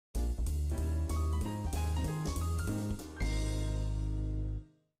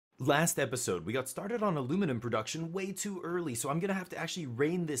Last episode, we got started on aluminum production way too early, so I'm gonna have to actually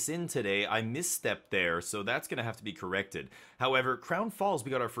rein this in today. I misstepped there, so that's gonna have to be corrected. However, Crown Falls,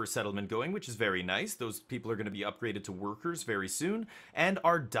 we got our first settlement going, which is very nice. Those people are gonna be upgraded to workers very soon, and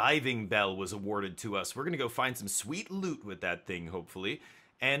our diving bell was awarded to us. We're gonna go find some sweet loot with that thing, hopefully.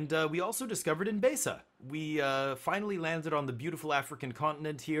 And we also discovered Enbesa. We finally landed on the beautiful African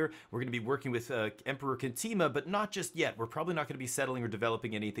continent here. We're going to be working with Emperor Kentima, but not just yet. We're probably not going to be settling or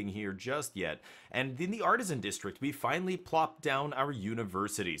developing anything here just yet. And in the Artisan District, we finally plopped down our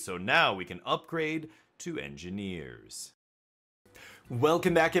university. So now we can upgrade to engineers.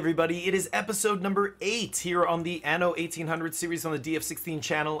 Welcome back, everybody. It is episode number 8 here on the Anno 1800 series on the DF16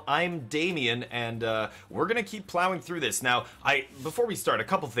 channel. I'm Damien, and we're gonna keep plowing through this. Now, before we start, a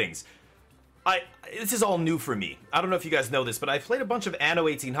couple things. This is all new for me. I don't know if you guys know this, but I've played a bunch of Anno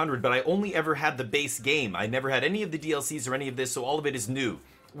 1800, but I only ever had the base game. I never had any of the DLCs or any of this, so all of it is new.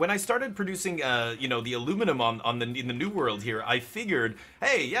 When I started producing, you know, the aluminum in the new world here, I figured,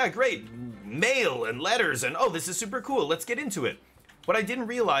 hey, yeah, great, mail and letters, and oh, this is super cool. Let's get into it. What I didn't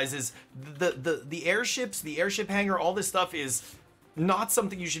realize is the airships, the airship hangar, all this stuff is not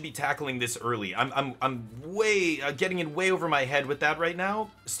something you should be tackling this early. I'm way getting in way over my head with that right now.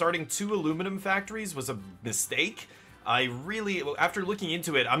 Starting 2 aluminum factories was a mistake. I really, after looking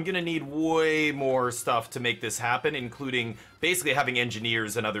into it, I'm gonna need way more stuff to make this happen, including basically having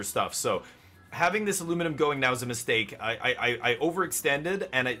engineers and other stuff. So having this aluminum going now is a mistake. I overextended,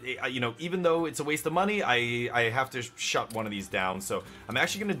 and you know, even though it's a waste of money, I have to shut one of these down. So I'm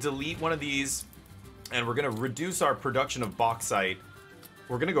actually going to delete one of these, and we're going to reduce our production of bauxite.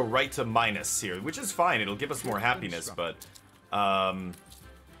 We're going to go right to minus here, which is fine. It'll give us more happiness, but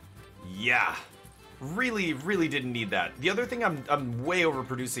yeah, really didn't need that. The other thing I'm way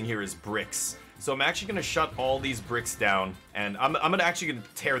overproducing here is bricks. So I'm actually going to shut all these bricks down, and I'm actually going to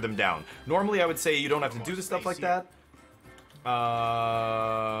tear them down. Normally I would say you don't have to do the stuff like that.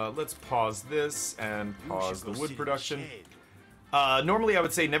 Let's pause this and pause the wood production. Normally I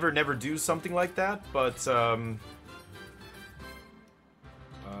would say never do something like that, but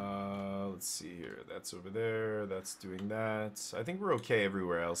let's see here. That's over there. That's doing that. I think we're okay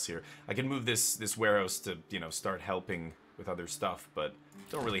everywhere else here. I can move this warehouse to, you know, start helping with other stuff, but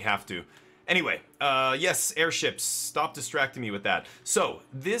don't really have to. Anyway, yes, airships. Stop distracting me with that. So,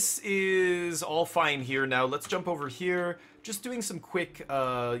 this is all fine here. Now, let's jump over here. Just doing some quick,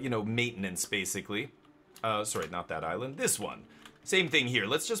 you know, maintenance, basically. Sorry, not that island. This one. Same thing here.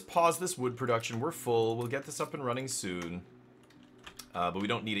 Let's just pause this wood production. We're full. We'll get this up and running soon. But we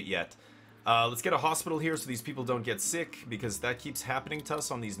don't need it yet. Let's get a hospital here so these people don't get sick, because that keeps happening to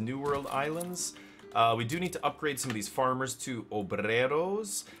us on these New World islands. We do need to upgrade some of these farmers to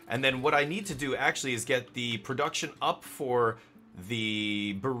Obreros. And then what I need to do actually is get the production up for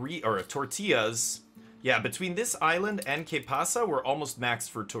the tortillas. Yeah, between this island and Que Pasa, we're almost maxed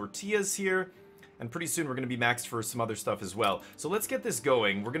for tortillas here. And pretty soon we're going to be maxed for some other stuff as well. So let's get this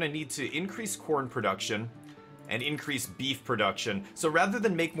going. We're going to need to increase corn production and increase beef production. So rather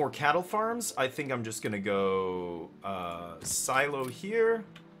than make more cattle farms, I think I'm just going to go silo here.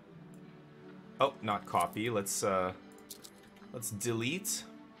 Oh, not copy. Let's delete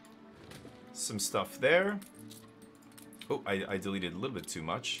some stuff there. Oh, I deleted a little bit too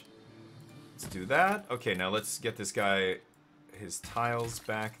much. Let's do that. Okay, now let's get this guy his tiles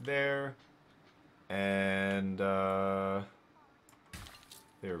back there. And there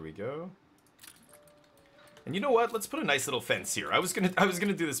we go. And you know what? Let's put a nice little fence here. I was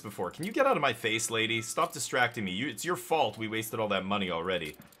gonna do this before. Can you get out of my face, lady? Stop distracting me. It's your fault we wasted all that money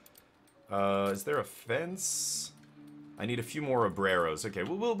already. Is there a fence? I need a few more Obreros. Okay,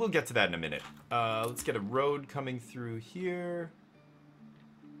 we'll get to that in a minute. Let's get a road coming through here.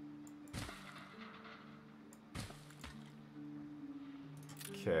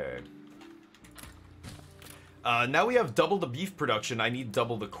 Okay. Now we have double the beef production. I need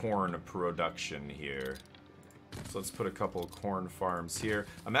double the corn production here. So let's put a couple of corn farms here.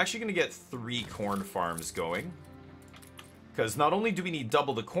 I'm actually going to get 3 corn farms going. Because not only do we need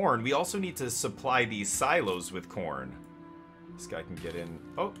double the corn, we also need to supply these silos with corn. This guy can get in.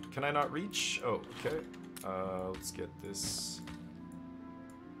 Oh, can I not reach? Oh, okay. Let's get this.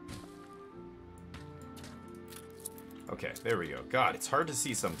 Okay, there we go. God, it's hard to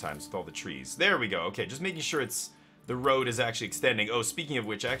see sometimes with all the trees. There we go. Okay, just making sure the road is actually extending. Oh, speaking of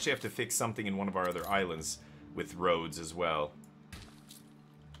which, I actually have to fix something in one of our other islands with roads as well.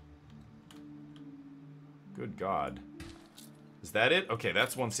 Good God. Is that it? Okay,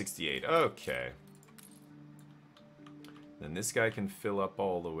 that's 168. Okay. Then this guy can fill up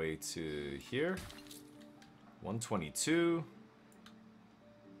all the way to here. 122.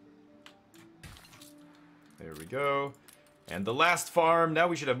 There we go. And the last farm. Now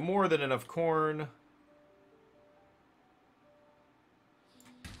we should have more than enough corn.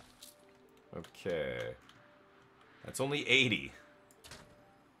 Okay. That's only 80.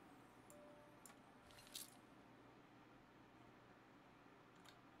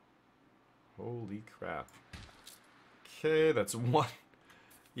 Holy crap. Okay, that's one.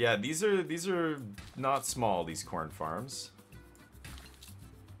 Yeah, these are not small, these corn farms.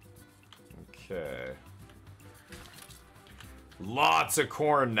 Okay. Lots of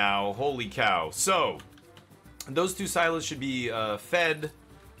corn now. Holy cow. So, those two silos should be fed.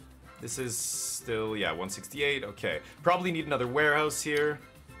 This is still, yeah, 168. Okay. Probably need another warehouse here.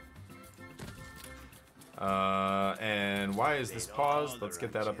 And why is this paused? Let's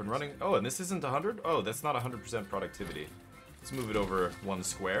get that up and running. Oh, and this isn't 100? Oh, that's not 100% productivity. Let's move it over one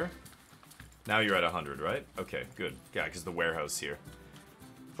square. Now you're at 100, right? Okay, good. Yeah, because the warehouse here.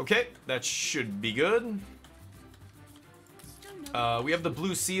 Okay, that should be good. We have the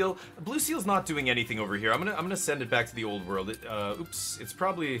blue seal. The blue seal's not doing anything over here. I'm gonna send it back to the old world. Oops, it's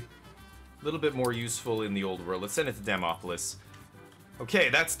probably a little bit more useful in the old world. Let's send it to Damopolis. Okay,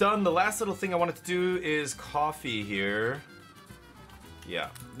 that's done. The last little thing I wanted to do is coffee here. Yeah,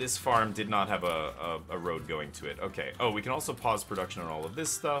 this farm did not have a road going to it. Okay. Oh, we can also pause production on all of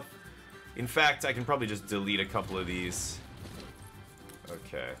this stuff. In fact, I can probably just delete a couple of these.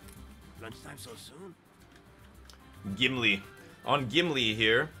 Okay. Lunchtime so soon? Gimli. On Gimli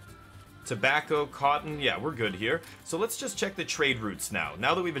here. Tobacco, cotton. Yeah, we're good here. So let's just check the trade routes now.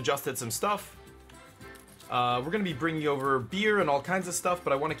 Now that we've adjusted some stuff, we're going to be bringing over beer and all kinds of stuff,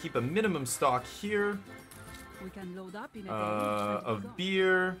 but I want to keep a minimum stock here. We can load up in a Of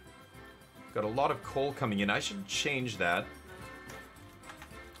beer. Got a lot of coal coming in. I should change that.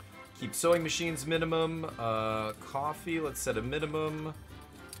 Keep sewing machines minimum. Coffee, let's set a minimum.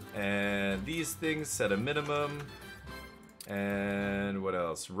 And these things set a minimum. And what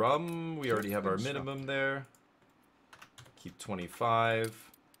else? Rum, we already have our minimum there. Keep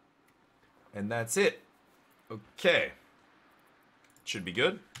 25. And that's it. Okay. Should be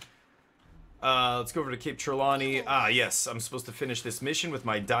good. Let's go over to Cape Trelawney. Ah, yes, I'm supposed to finish this mission with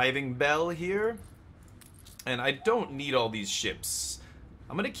my diving bell here. And I don't need all these ships.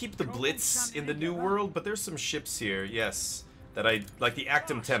 I'm gonna keep the Blitz in the new world, but there's some ships here, yes, that I like, the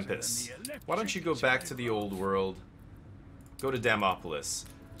Actum Tempest. Why don't you go back to the old world? Go to Damopolis.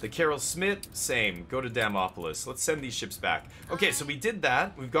 The Carol Smith, same. Go to Damopolis. Let's send these ships back. Okay, so we did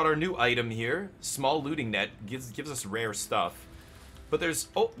that. We've got our new item here. Small looting net gives us rare stuff. But there's,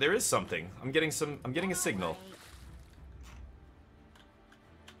 oh, there is something. I'm getting a signal.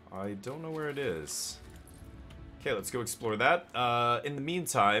 I don't know where it is. Okay, let's go explore that. In the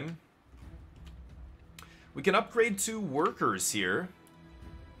meantime, we can upgrade to workers here.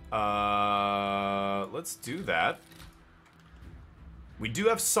 Let's do that. We do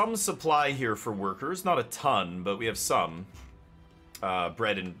have some supply here for workers, not a ton, but we have some.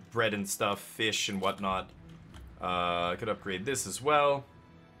 Bread and stuff, fish and whatnot. I could upgrade this as well.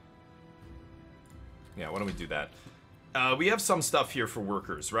 Yeah, why don't we do that? We have some stuff here for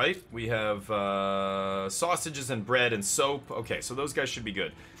workers, right? We have sausages and bread and soap. Okay, so those guys should be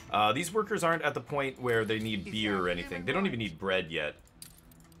good. These workers aren't at the point where they need beer or anything. They don't even need bread yet.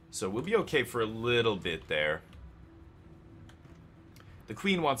 So we'll be okay for a little bit there. The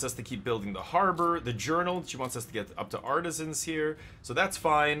Queen wants us to keep building the harbor. The Journal, she wants us to get up to artisans here. So that's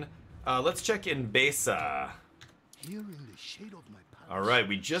fine. Let's check Enbesa. Alright,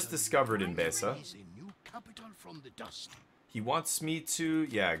 we just discovered Enbesa. He wants me to,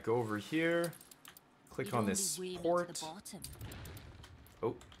 yeah, go over here. Click on this port.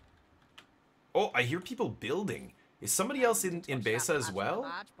 Oh. Oh, I hear people building. Is somebody else in Enbesa as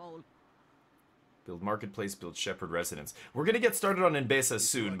well? Build marketplace, build shepherd residence. We're gonna get started on Enbesa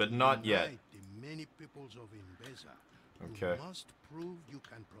soon, but not yet. Okay.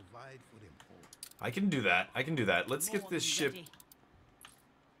 I can do that. I can do that. Let's get this ship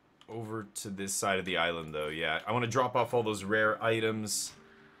over to this side of the island, though. Yeah, I want to drop off all those rare items.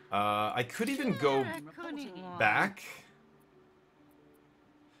 I could even go back.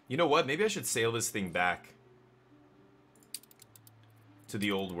 You know what? Maybe I should sail this thing back to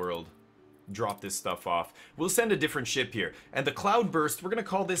the old world. Drop this stuff off. We'll send a different ship here. And the Cloudburst, we're going to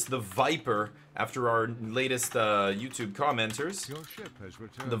call this the Viper after our latest YouTube commenters. Your ship has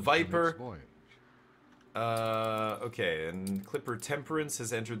returned the Viper. from its voyage. Okay, and Clipper Temperance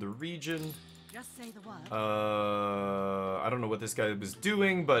has entered the region. Just say the word. I don't know what this guy was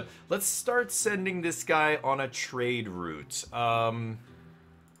doing, but let's start sending this guy on a trade route.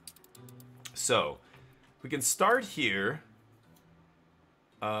 So, we can start here.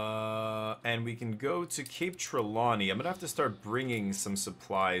 And we can go to Cape Trelawney. I'm gonna have to start bringing some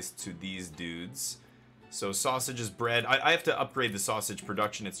supplies to these dudes. So sausages, bread. I have to upgrade the sausage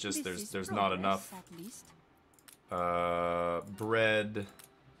production. It's just there's not enough. Bread.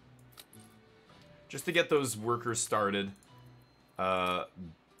 Just to get those workers started.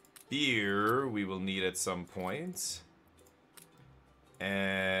 Beer we will need at some point.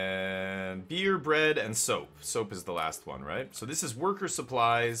 And beer, bread, and soap. Soap is the last one, right? So this is worker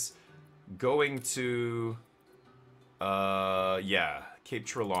supplies going to, yeah, Cape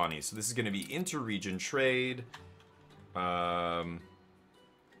Trelawney. So this is going to be inter-region trade. Damopolis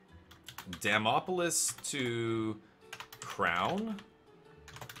to Crown.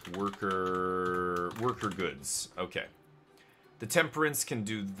 Worker goods. Okay. The Temperance can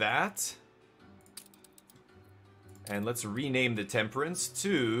do that. And let's rename the Temperance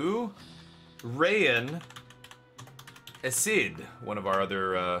to Rayan Acid, one of our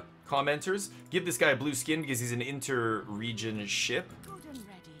other commenters. Give this guy a blue skin because he's an inter-region ship. I'm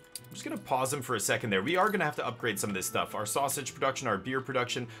just going to pause him for a second there. We are going to have to upgrade some of this stuff. Our sausage production, our beer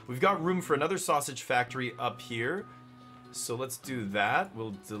production. We've got room for another sausage factory up here. So let's do that.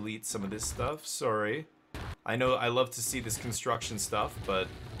 We'll delete some of this stuff. Sorry. I know I love to see this construction stuff, but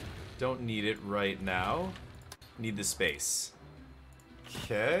don't need it right now. Need the space.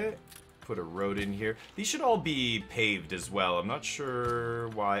 Okay. Put a road in here. These should all be paved as well. I'm not sure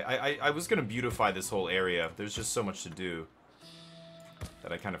why. I was going to beautify this whole area. There's just so much to do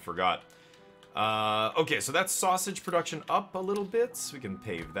that I kind of forgot. Okay, so that's sausage production up a little bit. So we can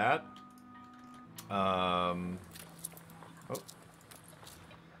pave that. Oh.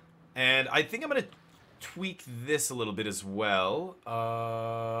 And I think I'm going to tweak this a little bit as well.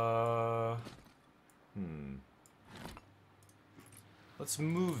 Let's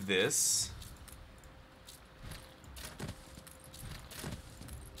move this.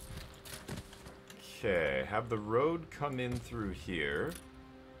 Okay, have the road come in through here.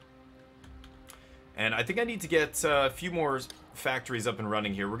 And I think I need to get a few more factories up and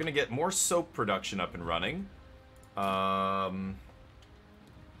running here. We're going to get more soap production up and running. And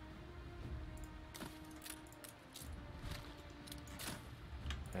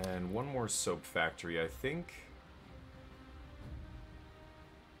one more soap factory, I think.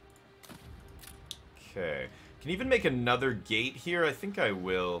 Okay. Can even make another gate here? I think I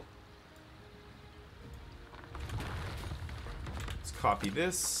will. Let's copy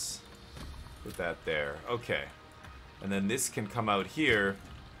this. Put that there. Okay. And then this can come out here.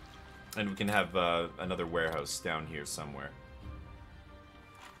 And we can have another warehouse down here somewhere.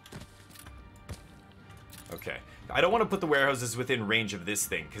 Okay. I don't want to put the warehouses within range of this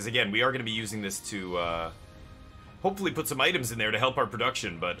thing. Because again, we are going to be using this to... hopefully put some items in there to help our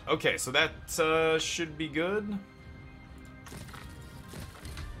production, but okay, so that should be good.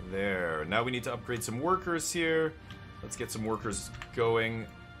 There. Now we need to upgrade some workers here. Let's get some workers going.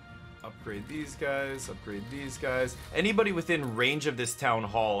 Upgrade these guys, upgrade these guys. Anybody within range of this town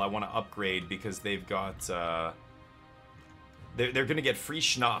hall I want to upgrade because they've got... They're going to get free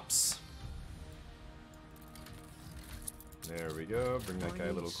schnapps. There we go. Bring that guy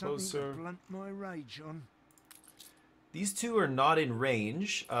a little closer. My rage on. These two are not in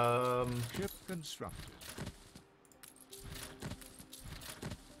range. Ship constructed.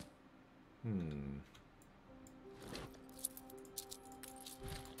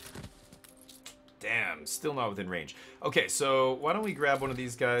 Damn, still not within range. Okay, so why don't we grab one of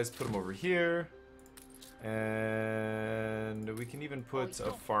these guys, put him over here. And we can even put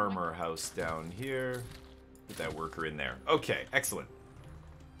a farmer house down here. Put that worker in there. Okay, excellent.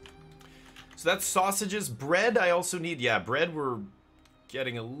 So that's sausages. Bread I also need. Yeah, bread we're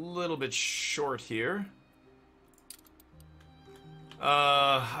getting a little bit short here.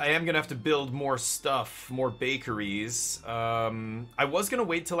 I am going to have to build more stuff, more bakeries. I was going to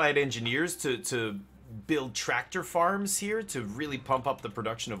wait till I had engineers to build tractor farms here to really pump up the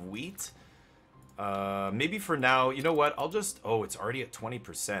production of wheat. Maybe for now, you know what? I'll just... Oh, it's already at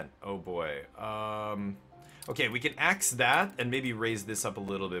 20%. Oh boy. Okay, we can axe that and maybe raise this up a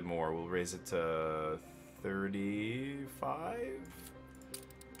little bit more. We'll raise it to 35?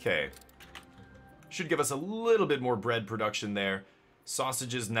 Okay. Should give us a little bit more bread production there.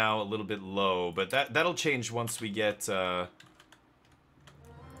 Sausages now a little bit low, but that'll change once we get,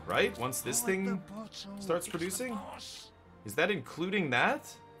 right? Once this thing starts producing? Is that including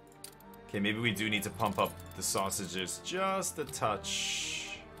that? Okay, maybe we do need to pump up the sausages just a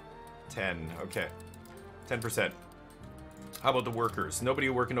touch. 10, okay. 10%. How about the workers? Nobody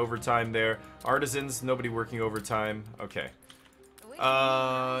working overtime there. Artisans, nobody working overtime. Okay.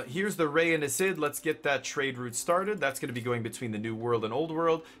 Here's the Ray and Isid. Let's get that trade route started. That's going to be going between the New World and Old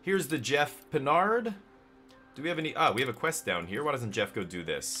World. Here's the Jeff Pinard. Do we have any... Ah, we have a quest down here. Why doesn't Jeff go do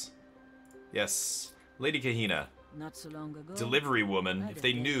this? Yes. Lady Kahina. Not so long ago. Delivery woman, if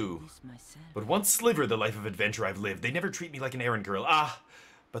they knew. But one sliver the life of adventure I've lived. They never treat me like an errand girl. Ah,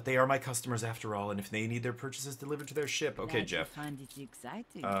 but they are my customers after all, and if they need their purchases delivered to their ship. Okay, Jeff. Find it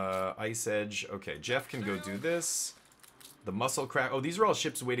exciting. Ice Edge. Okay, Jeff can go do this. The Muscle Crack. Oh, these are all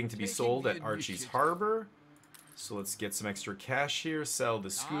ships waiting to be sold at Archie's Harbor. So let's get some extra cash here. Sell the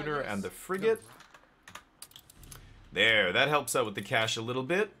schooner and the frigate. There, that helps out with the cash a little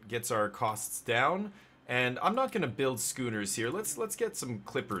bit. Gets our costs down. And I'm not going to build schooners here. Let's get some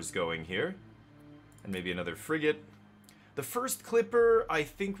clippers going here. And maybe another frigate. The first clipper, I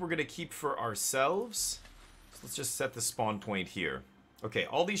think we're going to keep for ourselves. So let's just set the spawn point here. Okay,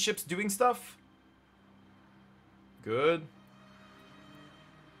 all these ships doing stuff? Good.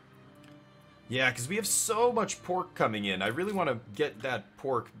 Yeah, because we have so much pork coming in. I really want to get that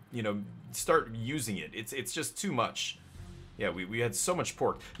pork, you know, start using it. It's just too much. Yeah, we had so much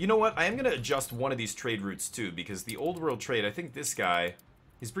pork. You know what? I am going to adjust one of these trade routes too, because the old world trade, I think this guy,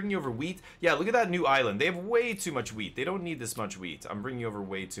 he's bringing over wheat. Yeah, look at that new island. They have way too much wheat. They don't need this much wheat. I'm bringing over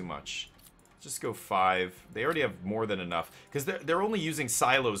way too much. Just go 5. They already have more than enough, because they're only using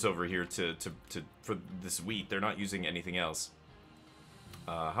silos over here for this wheat. They're not using anything else.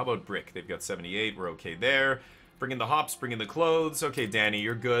 How about brick? They've got 78. We're okay there. Bring in the hops. Bring in the clothes. Okay, Danny,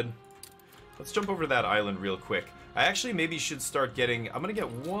 you're good. Let's jump over to that island real quick. I actually maybe should start getting... I'm going to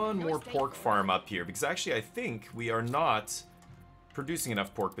get one more pork farm up here, because actually I think we are not producing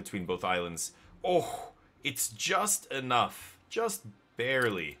enough pork between both islands. Oh, it's just enough. Just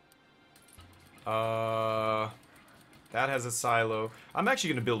barely. That has a silo. I'm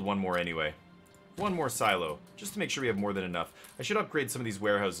actually going to build one more anyway. One more silo, just to make sure we have more than enough. I should upgrade some of these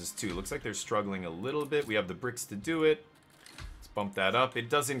warehouses too. Looks like they're struggling a little bit. We have the bricks to do it. Let's bump that up. It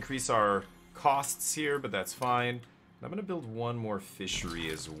does increase our costs here, but that's fine. And I'm going to build one more fishery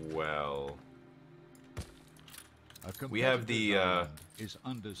as well. We have the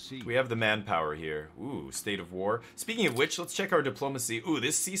manpower here. Ooh, state of war. Speaking of which, let's check our diplomacy. Ooh,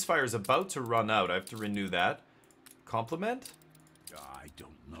 this ceasefire is about to run out. I have to renew that. Compliment? I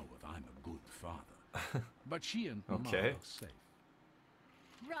don't know if I'm a good father, but she and Mama Okay. are safe.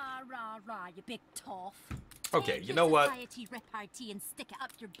 Rah, rah, rah, you big toff. Okay, Take you your know what? society repartee and stick it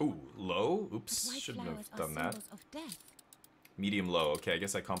up your Ooh, low? Oops, White shouldn't flowers have are done that. symbols of death. Medium low. Okay, I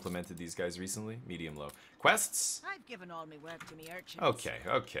guess I complimented these guys recently. Medium low. Quests? I've given all my work to me urchins. Okay,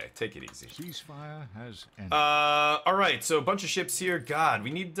 take it easy. Ceasefire has ended. Alright, so a bunch of ships here. God, we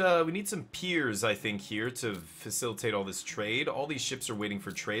need some piers, I think, here to facilitate all this trade. All these ships are waiting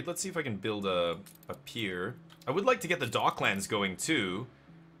for trade. Let's see if I can build a pier. I would like to get the Docklands going, too.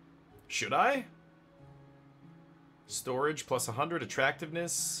 Should I? Storage plus 100,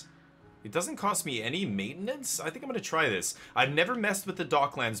 attractiveness. It doesn't cost me any maintenance? I think I'm going to try this. I've never messed with the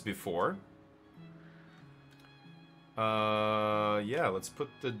Docklands before. Yeah, let's put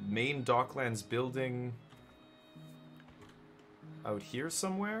the main Docklands building out here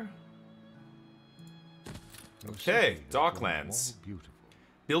somewhere. Okay, Docklands.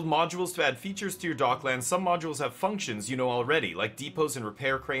 Build modules to add features to your Docklands. Some modules have functions you know already, like depots and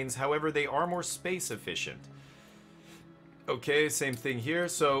repair cranes. However, they are more space efficient. Okay, same thing here.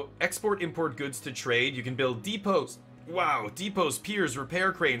 So, export-import goods to trade. You can build depots. Wow, depots, piers,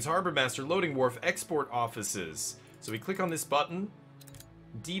 repair cranes, harbor master, loading wharf, export offices. So we click on this button.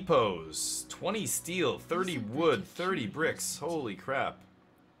 Depots. 20 steel, 30 wood, 30 bricks. Holy crap.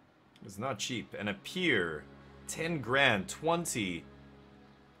 It's not cheap. And a pier. 10 grand, 20,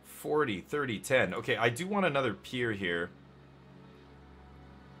 40, 30, 10. Okay, I do want another pier here.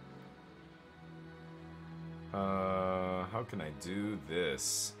 How can I do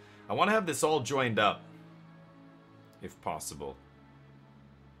this? I want to have this all joined up, if possible.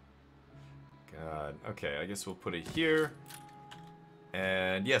 God. Okay, I guess we'll put it here.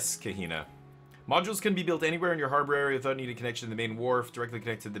 And yes, Kahina. Modules can be built anywhere in your harbor area without needing connection to the main wharf. Directly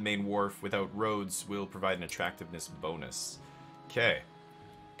connected to the main wharf without roads will provide an attractiveness bonus. Okay.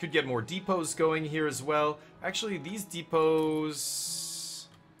 Could get more depots going here as well. Actually, these depots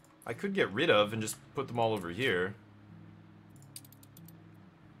I could get rid of and just put them all over here.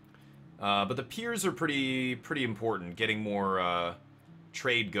 But the piers are pretty important. Getting more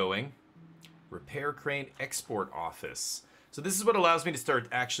trade going. Repair crane export office. So this is what allows me to start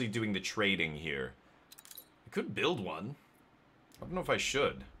actually doing the trading here. I could build one. I don't know if I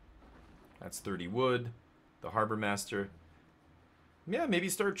should. That's 30 wood. The harbor master. Yeah, maybe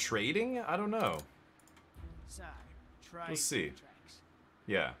start trading? I don't know. Sorry, try We'll see. tracks.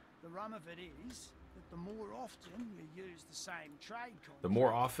 Yeah. The rum of it is that the more often you use the same trade The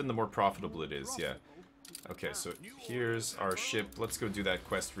more often, the more profitable it is, yeah. Okay, so here's our ship. Let's go do that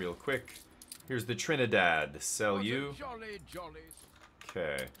quest real quick. Here's the Trinidad. Sell you.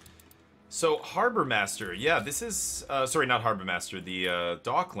 Okay. So, Harbor Master. Yeah, this is... sorry, not Harbor Master. The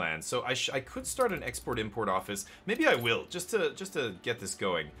Docklands. So, I could start an export-import office. Maybe I will, just to get this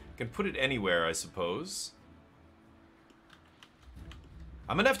going. I can put it anywhere, I suppose.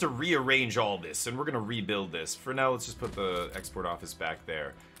 I'm going to have to rearrange all this, and we're going to rebuild this. For now, let's just put the export office back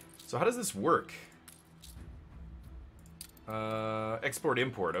there. So, how does this work?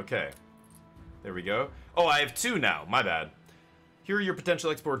 Export-import, okay. There we go. Oh, I have 2 now. My bad. Here are your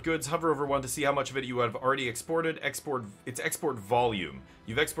potential export goods. Hover over one to see how much of it you have already exported. It's export volume.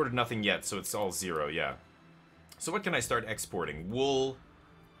 You've exported nothing yet, so it's all 0, yeah. So what can I start exporting? Wool,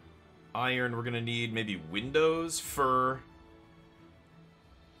 iron, we're gonna need maybe windows, fur,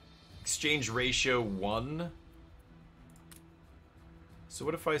 exchange ratio 1. So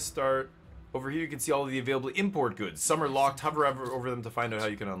what if I start... Over here you can see all of the available import goods. Some are locked. Hover over them to find out how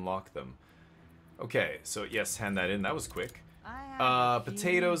you can unlock them. Okay, so yes, hand that in. That was quick.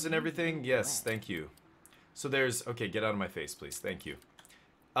 Potatoes and everything. Yes, thank you. So there's... Okay, get out of my face, please. Thank you.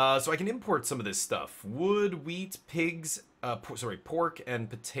 So I can import some of this stuff. Wood, wheat, pigs... pork and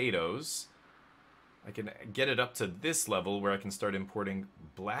potatoes. I can get it up to this level where I can start importing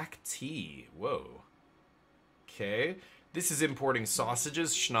black tea. Whoa. Okay. This is importing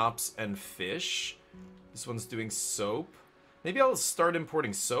sausages, schnapps, and fish. This one's doing soap. Maybe I'll start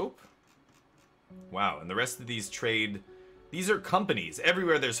importing soap. Wow, and the rest of these trade... These are companies.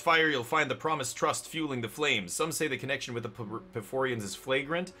 Everywhere there's fire, you'll find the promised trust fueling the flames. Some say the connection with the Perforians is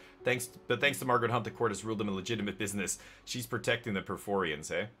flagrant, but thanks to Margaret Hunt, the court has ruled them a legitimate business. She's protecting the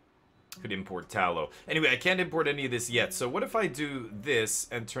Perforians, eh? Could import tallow. Anyway, I can't import any of this yet, so what if I do this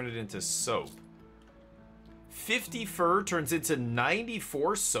and turn it into soap? 50 fur turns into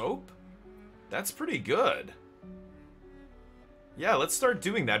 94 soap? That's pretty good. Yeah, let's start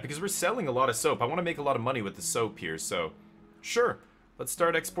doing that because we're selling a lot of soap. I want to make a lot of money with the soap here, so... Sure. Let's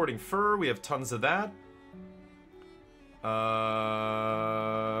start exporting fur. We have tons of that.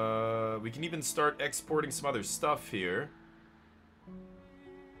 We can even start exporting some other stuff here.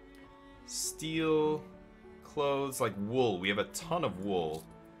 Steel, clothes, like wool. We have a ton of wool.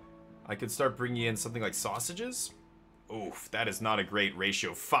 I could start bringing in something like sausages. Oof, that is not a great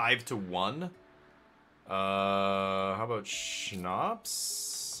ratio. 5 to 1. How about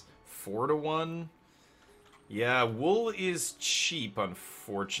schnapps? 4 to 1. Yeah, wool is cheap,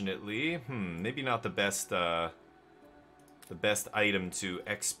 unfortunately. Maybe not the best item to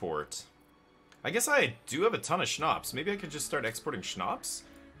export. I guess I do have a ton of schnapps. Maybe I could just start exporting schnapps?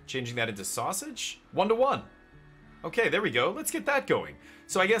 Changing that into sausage? 1 to 1. Okay, there we go. Let's get that going.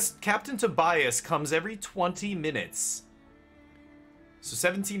 So I guess Captain Tobias comes every 20 minutes. So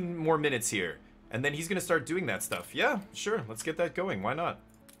 17 more minutes here. And then he's going to start doing that stuff. Yeah, sure. Let's get that going. Why not?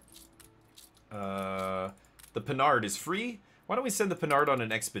 The Pinard is free. Why don't we send the Pinard on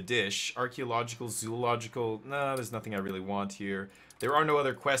an expedition? Archaeological, zoological. Nah, there's nothing I really want here. There are no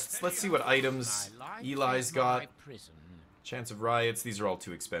other quests. Let's see what items Eli's got. Chance of riots. These are all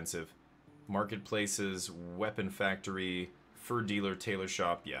too expensive. Marketplaces, weapon factory, fur dealer, tailor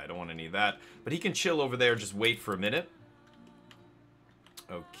shop. Yeah, I don't want any of that. But he can chill over there, just wait for a minute.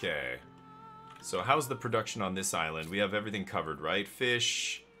 Okay. So how's the production on this island? We have everything covered, right?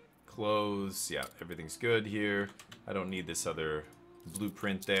 Fish, clothes. Yeah, everything's good here. I don't need this other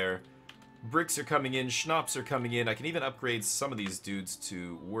blueprint there. Bricks are coming in. Schnapps are coming in. I can even upgrade some of these dudes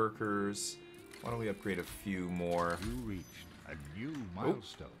to workers. Why don't we upgrade a few more? You reached a new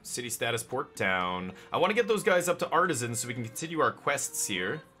milestone. Oh, city status, port town. I want to get those guys up to artisans so we can continue our quests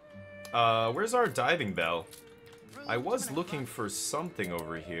here. Where's our diving bell? I was looking for something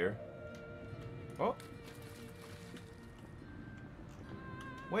over here. Oh.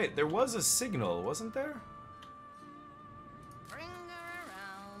 Wait, there was a signal, wasn't there?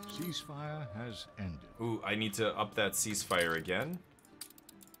 Ceasefire has ended. Ooh, I need to up that ceasefire again.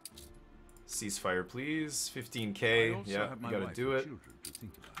 Ceasefire, please. 15k. Yeah, you gotta do it.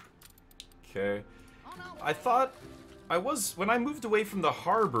 Okay. I thought I was when I moved away from the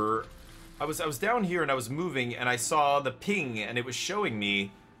harbor. I was down here and I was moving and I saw the ping and it was showing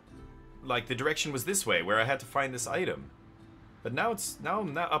me like the direction was this way where I had to find this item. But now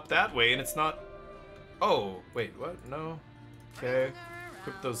I'm not up that way and it's not. Oh wait, what? No. Okay.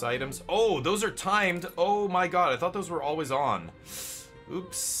 Equip those items. Oh, those are timed. Oh my god, I thought those were always on.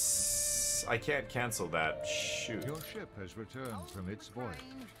 Oops. I can't cancel that. Shoot. Your ship has returned from its voyage.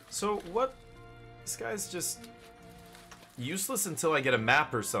 So what? This guy's just... Useless until I get a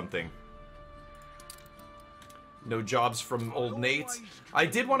map or something. No jobs from old Nate. I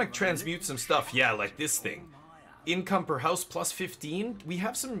did want to transmute some stuff. Yeah, like this thing. Income per house plus 15. We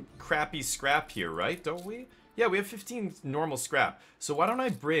have some crappy scrap here, right? Don't we? Yeah, we have 15 normal scrap. So why don't I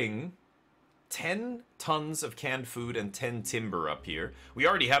bring 10 tons of canned food and 10 timber up here? We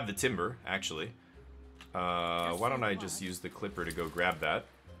already have the timber, actually. Why don't I just use the clipper to go grab that?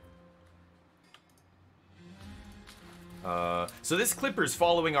 So this clipper's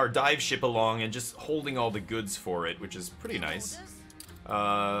following our dive ship along and just holding all the goods for it, which is pretty nice.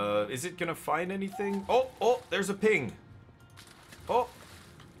 Is it gonna find anything? Oh, there's a ping. Oh,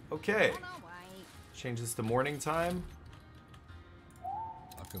 okay. Change this to morning time.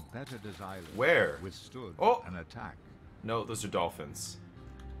 A competitor's island Where? withstood Oh. an attack. No, those are dolphins.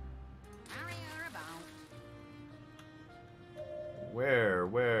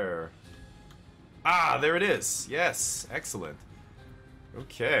 Where? Ah, there it is. Yes, excellent.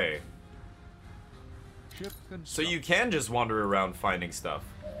 Okay. Ship So you can just wander around finding stuff.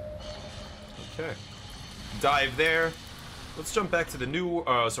 Okay. Dive there. Let's jump back to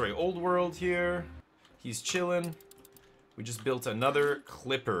the old world here. He's chilling. We just built another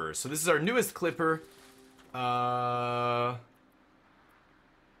clipper. So this is our newest clipper. The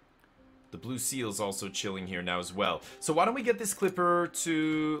blue seal's also chilling here now as well. So why don't we get this clipper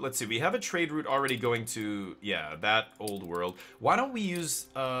to... Let's see, we have a trade route already going to... Yeah, that old world. Why don't we use...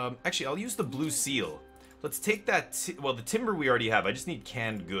 actually, I'll use the blue seal. Let's take that... Well, the timber we already have. I just need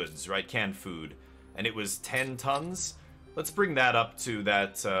canned goods, right? Canned food. And it was 10 tons. Let's bring that up to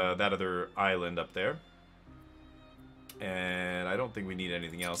that, that other island up there. And I don't think we need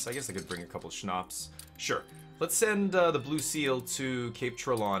anything else. I guess I could bring a couple schnapps. Sure. Let's send the blue seal to Cape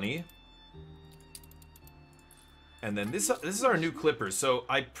Trelawney. And then this is our new clipper. So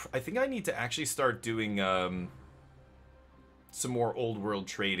I think I need to actually start doing some more old world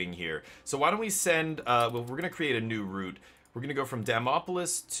trading here. So why don't we send... well, we're going to create a new route. We're going to go from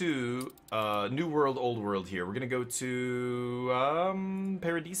Damopolis to New World, Old World here. We're going to go to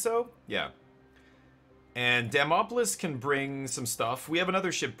Paradiso? Yeah. And Damopolis can bring some stuff. We have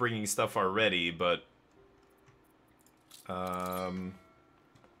another ship bringing stuff already, but...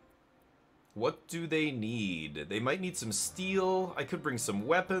 what do they need? They might need some steel. I could bring some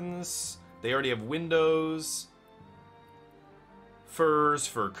weapons. They already have windows. Furs,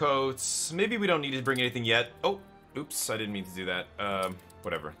 fur coats. Maybe we don't need to bring anything yet. Oh, oops, I didn't mean to do that.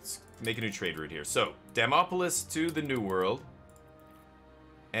 Whatever. Let's make a new trade route here. So, Damopolis to the New World.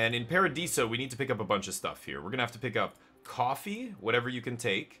 And in Paradiso, we need to pick up a bunch of stuff here. We're going to have to pick up coffee, whatever you can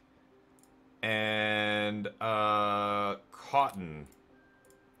take. And, cotton.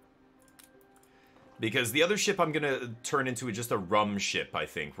 Because the other ship I'm going to turn into just a rum ship, I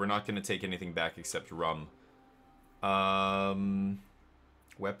think. We're not going to take anything back except rum.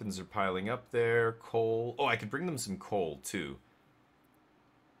 Weapons are piling up there. Coal. Oh, I could bring them some coal, too.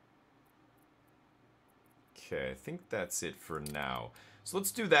 Okay, I think that's it for now. So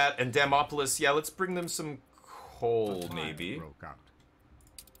let's do that. And Damopolis, yeah, let's bring them some coal, maybe. Broke out.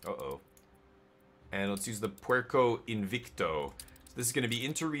 Uh-oh. And let's use the Puerco Invicto. So this is going to be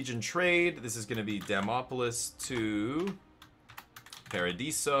inter-region trade. This is going to be Damopolis to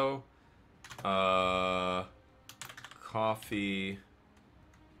Paradiso. Coffee.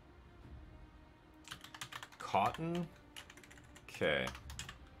 Cotton. Okay.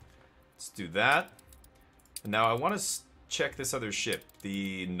 Let's do that. And now I want to check this other ship,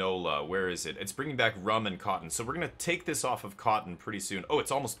 the Nola. Where is it? It's bringing back rum and cotton. So we're going to take this off of cotton pretty soon. Oh,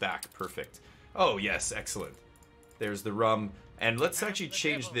 it's almost back. Perfect. Oh, yes. Excellent. There's the rum. And let's actually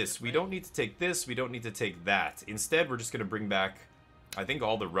change this. We don't need to take this. We don't need to take that. Instead, we're just going to bring back, I think,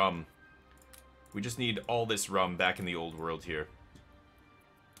 all the rum. We just need all this rum back in the old world here.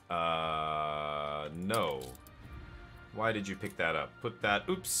 No. Why did you pick that up? Put that,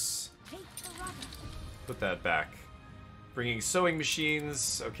 oops. Put that back. Bringing sewing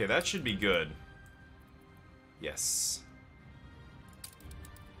machines. Okay, that should be good. Yes.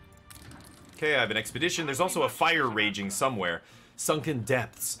 Okay, I have an expedition. There's also a fire raging somewhere. Sunken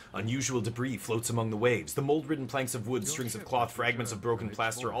depths. Unusual debris floats among the waves. The mold-ridden planks of wood, strings of cloth, fragments of broken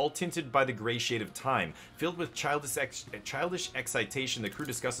plaster, all tinted by the gray shade of time. Filled with childish excitation, the crew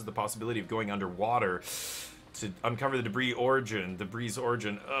discusses the possibility of going underwater to uncover the debris origin.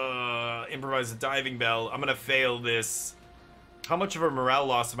 Improvise a diving bell. I'm gonna fail this. How much of a morale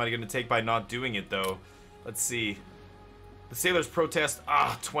loss am I gonna take by not doing it, though? Let's see. The sailors protest,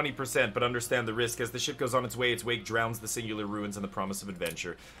 20%, but understand the risk. As the ship goes on its way, its wake drowns the singular ruins and the promise of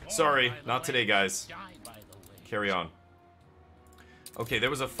adventure. Sorry, not today, guys. Carry on. Okay, there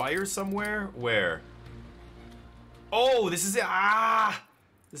was a fire somewhere? Where? Oh, this is it. Ah!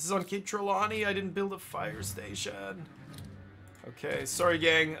 This is on Cape Trelawney. I didn't build a fire station. Okay, sorry,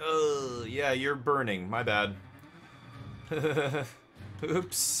 gang. Yeah, you're burning. My bad.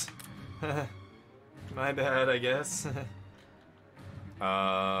 Oops. My bad, I guess.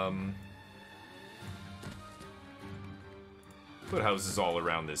 Put houses all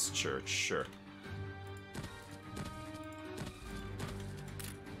around this church, sure.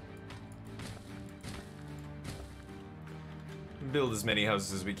 Build as many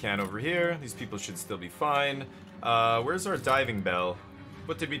houses as we can over here. These people should still be fine. Where's our diving bell?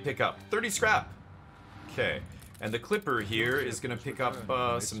 What did we pick up? 30 scrap! Okay. And the clipper here is gonna pick up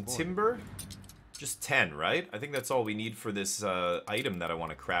some timber. Just 10, right? I think that's all we need for this item that I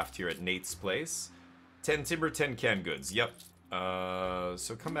want to craft here at Nate's place. 10 timber, 10 canned goods. Yep.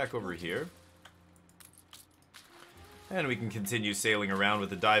 So come back over here. And we can continue sailing around with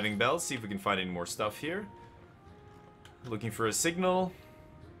the diving bell, see if we can find any more stuff here. Looking for a signal.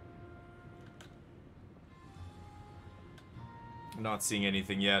 Not seeing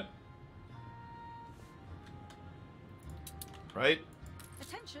anything yet. Right?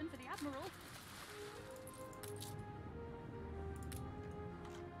 Attention for the Admiral.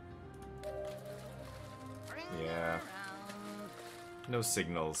 Yeah. No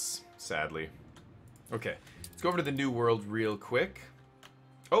signals, sadly. Okay, let's go over to the new world real quick.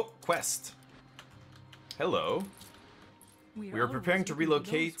 Oh, quest. Hello. We are preparing to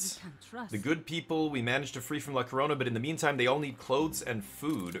relocate the good people we managed to free from La Corona, but in the meantime, they all need clothes and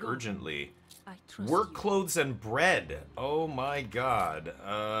food urgently. Work clothes and bread. Oh my god.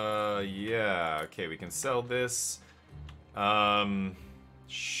 Yeah. Okay, we can sell this.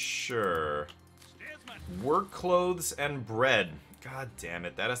 Sure. Work clothes and bread. God damn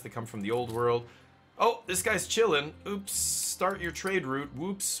it. That has to come from the old world. Oh, this guy's chilling. Oops. Start your trade route.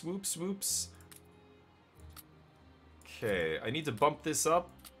 Whoops, whoops, whoops. Okay, I need to bump this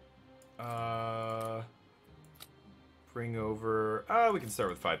up. Bring over... we can start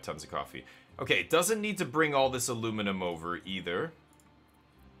with 5 tons of coffee. Okay, doesn't need to bring all this aluminum over either.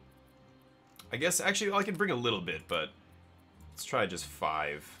 I guess, actually, I can bring a little bit, but... let's try just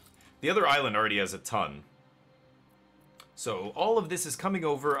 5. The other island already has a ton. So, all of this is coming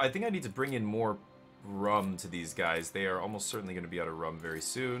over. I think I need to bring in more rum to these guys. They are almost certainly going to be out of rum very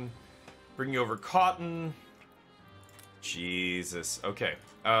soon. Bringing over cotton... Jesus. Okay,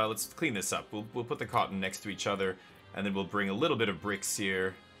 let's clean this up. We'll put the cotton next to each other, and then we'll bring a little bit of bricks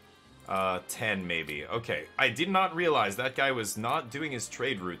here. 10 maybe. Okay, I did not realize that guy was not doing his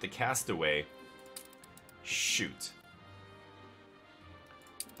trade route, the castaway. Shoot.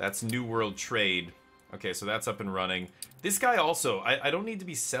 That's New World Trade. Okay, so that's up and running. This guy also, I don't need to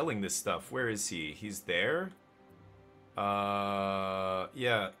be selling this stuff. Where is he? He's there?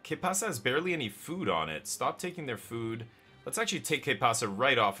 Yeah, Que Pasa has barely any food on it. Stop taking their food. Let's actually take Que Pasa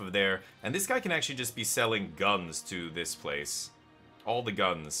right off of there. And this guy can actually just be selling guns to this place. All the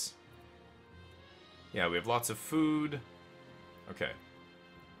guns. Yeah, we have lots of food. Okay.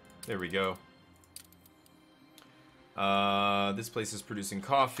 There we go. This place is producing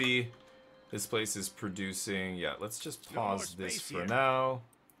coffee. This place is producing... yeah, let's just pause this for now.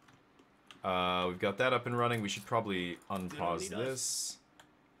 We've got that up and running. We should probably unpause this.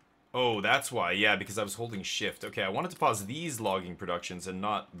 Oh, that's why. Yeah, because I was holding shift. Okay, I wanted to pause these logging productions and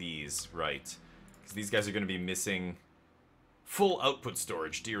not these. Right. Because these guys are going to be missing full output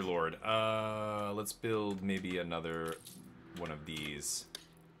storage. Dear Lord. Let's build maybe another one of these.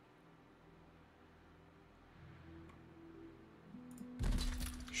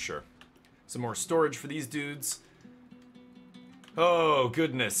 Sure. Some more storage for these dudes. Oh,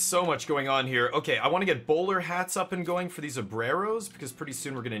 goodness. So much going on here. Okay, I want to get bowler hats up and going for these Obreros, because pretty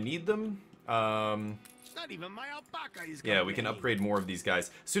soon we're going to need them. Not even my alpaca is yeah, we can upgrade more of these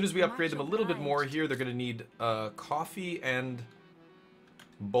guys. As soon as we upgrade them a little bit more here, they're going to need coffee and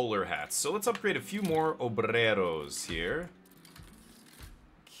bowler hats. So let's upgrade a few more Obreros here.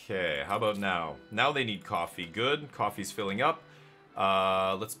 Okay, how about now? Now they need coffee. Good. Coffee's filling up.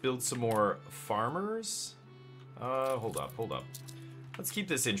 Let's build some more farmers. Hold up. Let's keep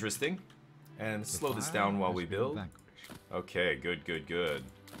this interesting. And slow this down while we build. Okay, good.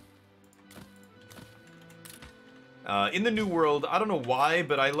 In the New World, I don't know why,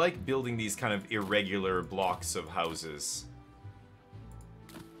 but I like building these kind of irregular blocks of houses.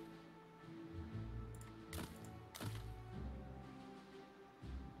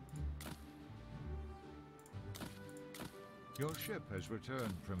 Your ship has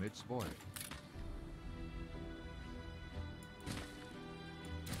returned from its voyage.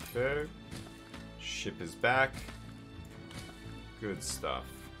 Okay. Ship is back. Good stuff.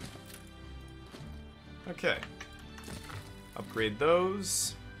 Okay. Upgrade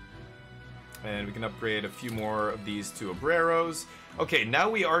those. And we can upgrade a few more of these to Obreros. Okay, now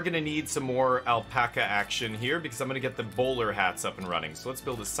we are going to need some more alpaca action here because I'm going to get the bowler hats up and running. So let's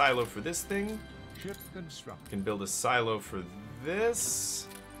build a silo for this thing. Ship constructed. Can build a silo for this.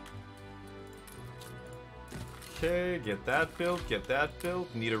 Okay, get that built, get that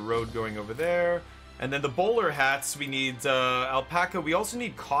built. Need a road going over there. And then the bowler hats, we need alpaca. We also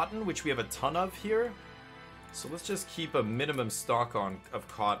need cotton, which we have a ton of here. So let's just keep a minimum stock of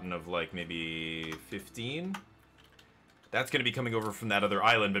cotton of like maybe 15. That's going to be coming over from that other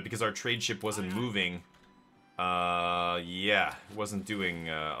island, but because our trade ship wasn't moving, yeah, it wasn't doing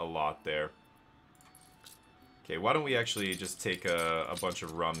a lot there. Okay, why don't we actually just take a bunch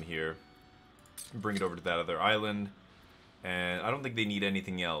of rum here, bring it over to that other island, and I don't think they need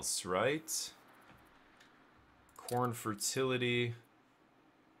anything else, right? Corn fertility.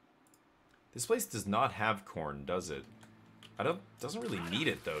 This place does not have corn, does it? Doesn't really need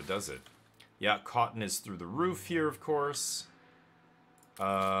it though, does it? Yeah, cotton is through the roof here, of course.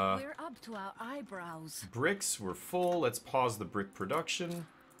 We're up to our eyebrows. Bricks, we're full. Let's pause the brick production.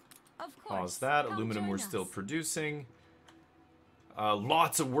 Of course. Pause that. Come Aluminum join we're us. still producing.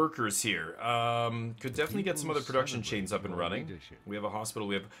 Lots of workers here. Could definitely get some other production chains up and running. We have a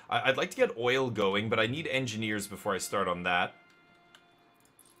hospital. I'd like to get oil going, but I need engineers before I start on that.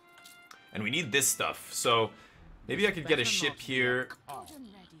 And we need this stuff. So maybe I could get a ship here.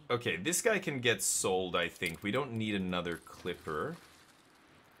 Okay, this guy can get sold, I think. We don't need another clipper.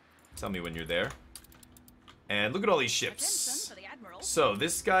 Tell me when you're there. And look at all these ships. So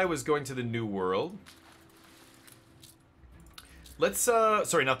this guy was going to the New World. Let's,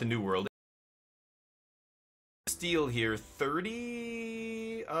 sorry, not the New World. Steel here,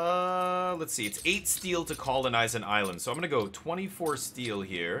 30, let's see, it's 8 steel to colonize an island. So I'm gonna go 24 steel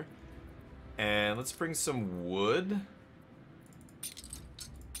here. And let's bring some wood.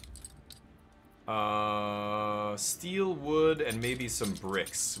 Steel, wood, and maybe some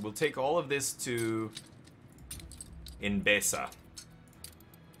bricks. We'll take all of this to Enbesa.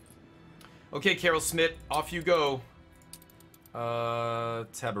 Okay, Carol Smith, off you go.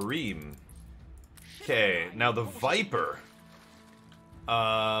 Tabarim. Okay, now the Viper.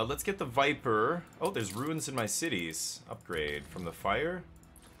 Let's get the Viper. Oh, there's ruins in my cities. Upgrade from the fire.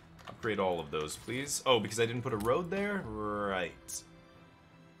 Upgrade all of those, please. Oh, because I didn't put a road there? Right.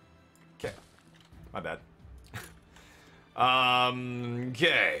 Okay. My bad.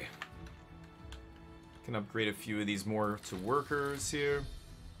 Okay. Can upgrade a few of these more to workers here.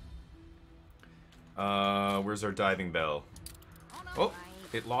 Where's our diving bell? Oh,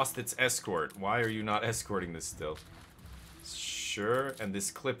 it lost its escort. Why are you not escorting this still? Sure, and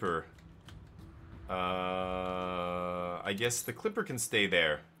this clipper. I guess the clipper can stay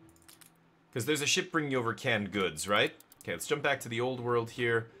there. Because there's a ship bringing over canned goods, right? Okay, let's jump back to the old world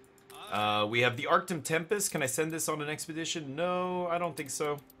here. We have the Arctum Tempest. Can I send this on an expedition? No, I don't think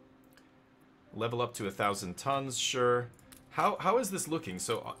so. Level up to 1,000 tons, sure. How is this looking?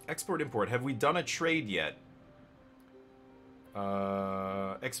 So, export-import. Have we done a trade yet?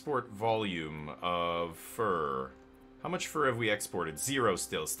 Export volume of fur. How much fur have we exported? 0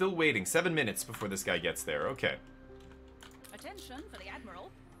 still. Still waiting. 7 minutes before this guy gets there. Okay. Attention for the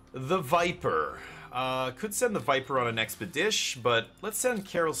Admiral. The Viper. Could send the Viper on an expedition, but let's send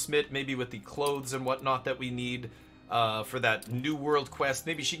Carol Smith maybe with the clothes and whatnot that we need for that New World quest.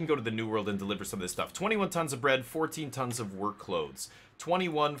 Maybe she can go to the New World and deliver some of this stuff. 21 tons of bread, 14 tons of work clothes.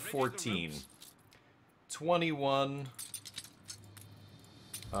 21, 14. 21...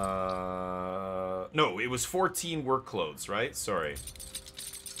 no, it was 14 work clothes, right? Sorry.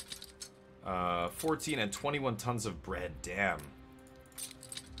 14 and 21 tons of bread. Damn.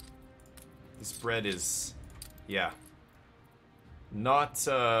 This bread is, yeah, not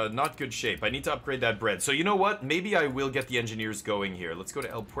good shape. I need to upgrade that bread. So you know what? Maybe I will get the engineers going here. Let's go to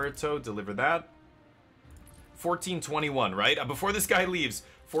El Puerto, deliver that. 1421, right? Before this guy leaves,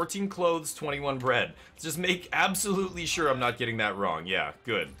 14 clothes, 21 bread. Let's just make absolutely sure I'm not getting that wrong. Yeah,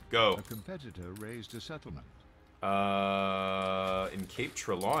 good. Go. A competitor raised a settlement. In Cape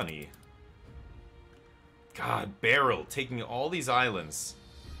Trelawney. God, Beryl, taking all these islands.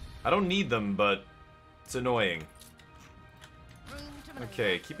 I don't need them, but it's annoying.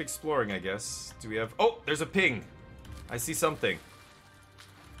 Okay, keep exploring, I guess. Do we have... Oh, there's a ping. I see something.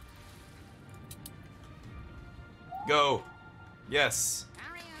 Go. Yes.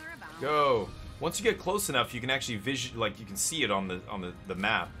 Go. Once you get close enough, you can actually you can see it on the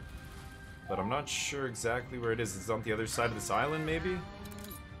map. But I'm not sure exactly where it is. It's on the other side of this island, maybe?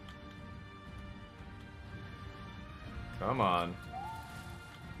 Come on.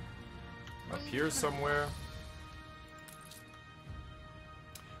 Up here somewhere.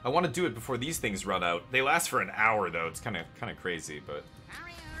 I want to do it before these things run out. They last for an hour, though. It's kind of crazy, but...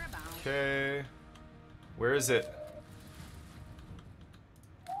 Okay. Where is it?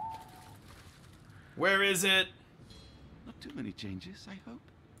 Where is it? Not too many changes, I hope.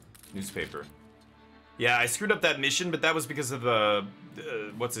 Newspaper. Yeah, I screwed up that mission, but that was because of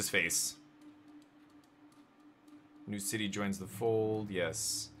what's his face? New city joins the fold.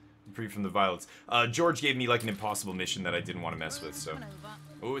 Yes. Free from the violence. George gave me like an impossible mission that I didn't want to mess with, so...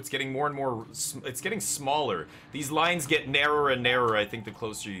 Oh, it's getting more and more... It's getting smaller. These lines get narrower and narrower, I think, the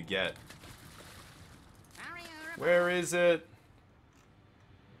closer you get. Where is it?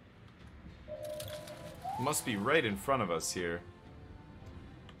 Must be right in front of us here.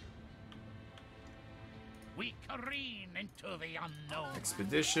 We careen into the unknown.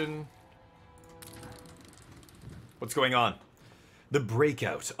 Expedition. What's going on? The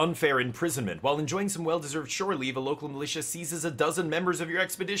breakout. Unfair imprisonment. While enjoying some well-deserved shore leave, a local militia seizes a dozen members of your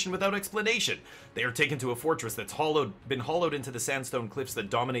expedition without explanation. They are taken to a fortress that's been hollowed into the sandstone cliffs that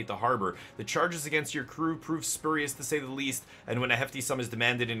dominate the harbor. The charges against your crew prove spurious to say the least, and when a hefty sum is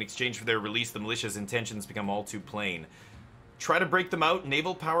demanded in exchange for their release, the militia's intentions become all too plain. Try to break them out.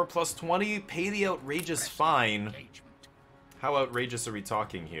 Naval power plus 20. Pay the outrageous fine. How outrageous are we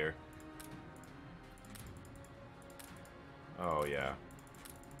talking here? Oh, yeah.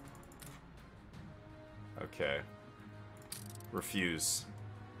 Okay. Refuse.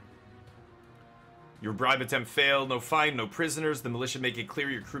 Your bribe attempt failed. No fine, no prisoners. The militia make it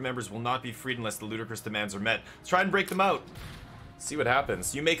clear your crew members will not be freed unless the ludicrous demands are met. Let's try and break them out. See what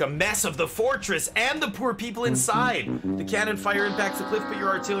happens. You make a mess of the fortress and the poor people inside. The cannon fire impacts the cliff, but your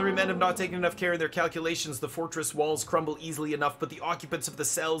artillerymen have not taken enough care in their calculations. The fortress walls crumble easily enough, but the occupants of the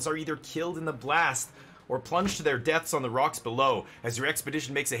cells are either killed in the blast or plunged to their deaths on the rocks below. As your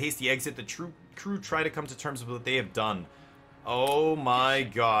expedition makes a hasty exit, the crew try to come to terms with what they have done. Oh my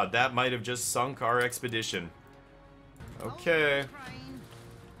god, that might have just sunk our expedition. Okay.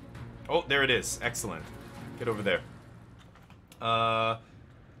 Oh, there it is. Excellent. Get over there.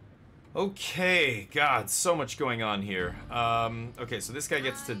 Okay. God, so much going on here. Okay, so this guy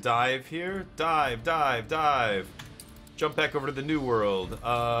gets to dive here. Dive, dive, dive. Jump back over to the new world.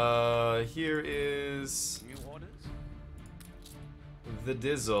 Here is... New orders? The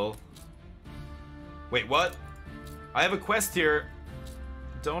Dizzle. Wait, what? I have a quest here.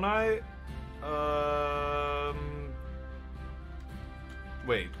 Don't I?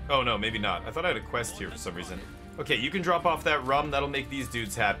 Wait. Oh, no, maybe not. I thought I had a quest here for some reason. Okay, you can drop off that rum. That'll make these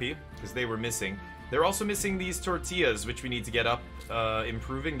dudes happy, because they were missing. They're also missing these tortillas, which we need to get up,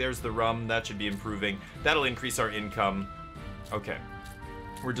 improving. There's the rum. That should be improving. That'll increase our income. Okay.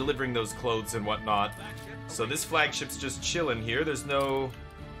 We're delivering those clothes and whatnot. So this flagship's just chilling here. There's no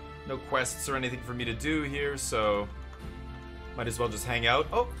quests or anything for me to do here, so... Might as well just hang out.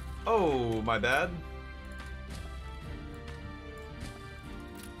 Oh, my bad.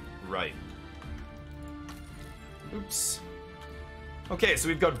 Right. Oops. Okay, so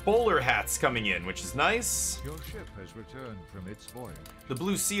we've got bowler hats coming in, which is nice. Your ship has returned from its voyage. The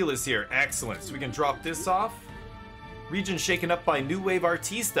blue seal is here. Excellent. So we can drop this off. Region shaken up by new wave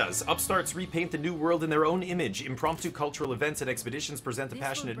artistas. Upstarts repaint the new world in their own image. Impromptu cultural events and expeditions present a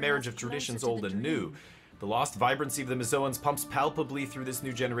passionate marriage of traditions old and new. The lost vibrancy of the Mizoans pumps palpably through this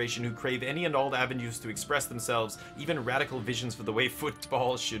new generation who crave any and all avenues to express themselves, even radical visions for the way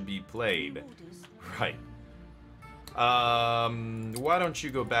football should be played. Right. Why don't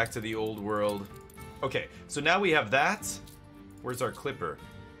you go back to the old world? Okay, so now we have that. Where's our clipper?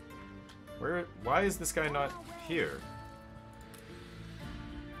 Why is this guy not here?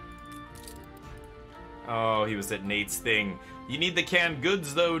 Oh, he was at Nate's thing. You need the canned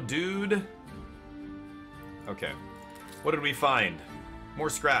goods though, dude. Okay. What did we find? More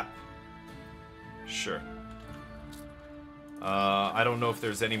scrap. Sure. I don't know if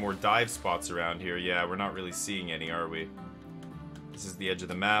there's any more dive spots around here. Yeah, we're not really seeing any, are we? This is the edge of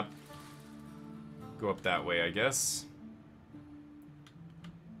the map. Go up that way, I guess.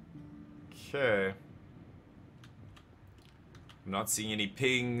 Okay. I'm not seeing any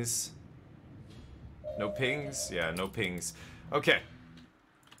pings. No pings? Yeah, no pings. Okay.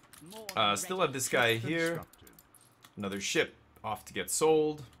 Still have this guy here. Another ship off to get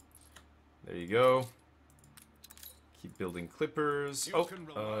sold. There you go. Keep building clippers.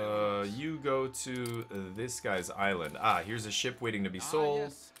 Oh, you go to this guy's island. Ah, here's a ship waiting to be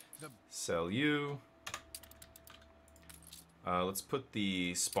sold. Sell you. Let's put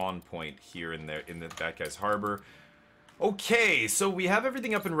the spawn point here in there, in that guy's harbor. Okay, so we have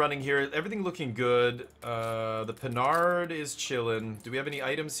everything up and running here. Everything looking good. The Pinard is chilling. Do we have any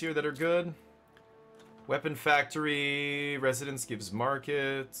items here that are good? Weapon factory, residence gives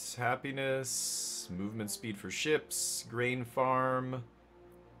market, happiness, movement speed for ships, grain farm.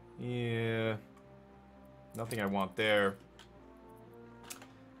 Yeah. Nothing I want there.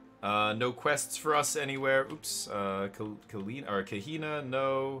 No quests for us anywhere. Oops. Kahina,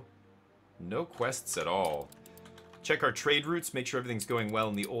 no. No quests at all. Check our trade routes, make sure everything's going well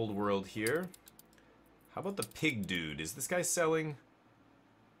in the old world here. How about the pig dude? Is this guy selling?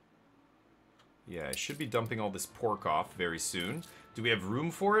 Yeah, I should be dumping all this pork off very soon. Do we have room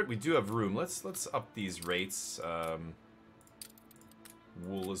for it? We do have room. Let's up these rates.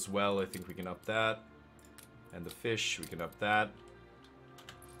 Wool as well, I think we can up that. And the fish, we can up that.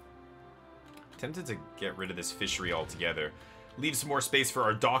 Tempted to get rid of this fishery altogether. Leave some more space for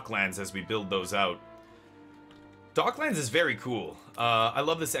our Docklands as we build those out. Docklands is very cool. I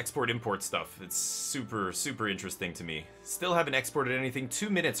love this export-import stuff. It's super, super interesting to me. Still haven't exported anything. 2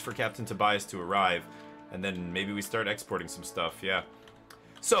 minutes for Captain Tobias to arrive. And then maybe we start exporting some stuff, yeah.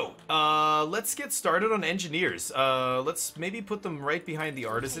 So, let's get started on engineers. Let's maybe put them right behind the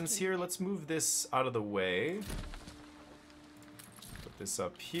artisans here. Let's move this out of the way. Put this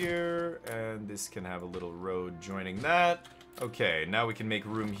up here, and this can have a little road joining that. Okay, now we can make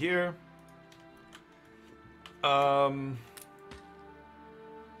room here.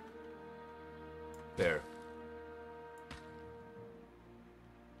 There.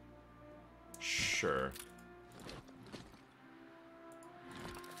 Sure.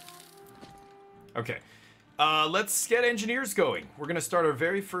 Okay. Let's get engineers going. We're gonna start our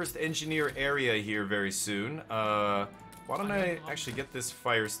very first engineer area here very soon. Why don't I actually get this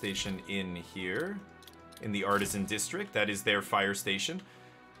fire station in here? In the artisan district. That is their fire station.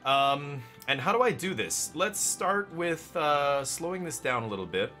 And how do I do this? Let's start with slowing this down a little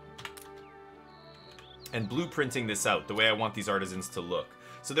bit and blueprinting this out the way I want these artisans to look.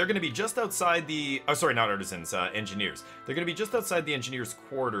 So they're going to be just outside the... Oh, sorry, not artisans, engineers. They're going to be just outside the engineers'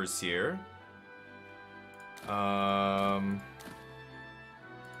 quarters here.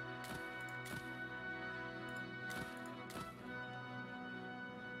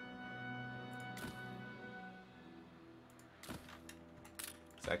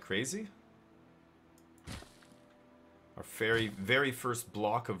 Is that crazy? Our very first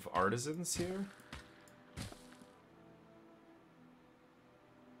block of artisans here.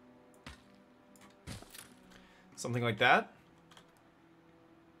 Something like that.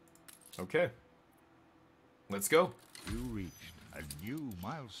 Okay. Let's go. You reached a new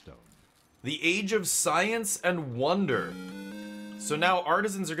milestone. The age of science and wonder. So now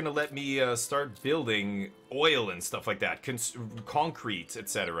artisans are going to let me start building oil and stuff like that. Concrete,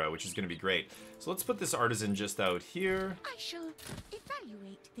 etc., which is going to be great. So let's put this artisan just out here. I shall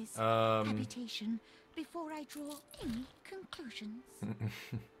evaluate this habitation before I draw any conclusions.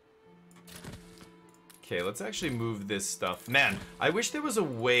 Okay, let's actually move this stuff. Man, I wish there was a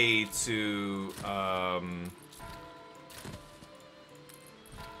way to... I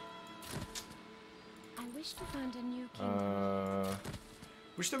wish to find a new kingdom.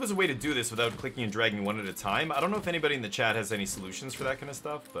 Wish there was a way to do this without clicking and dragging one at a time. I don't know if anybody in the chat has any solutions for that kind of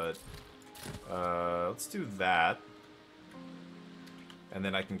stuff, but... let's do that. And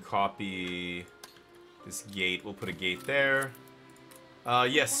then I can copy this gate. We'll put a gate there.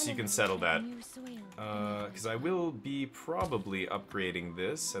 Yes, you can settle that. Because I will be probably upgrading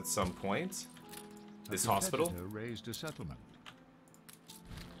this at some point. This hospital. Raised a settlement.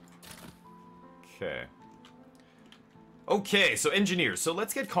 Okay. Okay, so engineers. So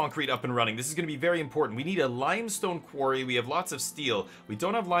let's get concrete up and running. This is going to be very important. We need a limestone quarry. We have lots of steel. We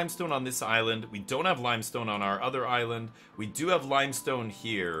don't have limestone on this island. We don't have limestone on our other island. We do have limestone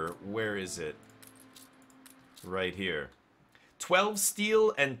here. Where is it? Right here. 12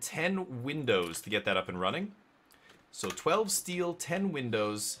 steel and 10 windows to get that up and running. So 12 steel, 10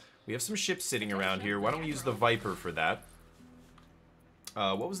 windows. We have some ships sitting around here. Why don't we use the Viper for that?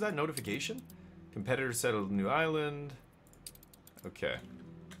 What was that notification? Competitor settled a new island. Okay.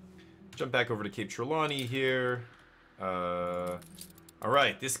 Jump back over to Cape Trelawney here.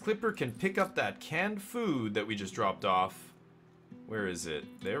 Alright, this clipper can pick up that canned food that we just dropped off. Where is it?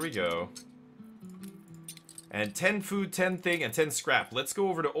 There we go. And 10 food, 10 thing, and 10 scrap. Let's go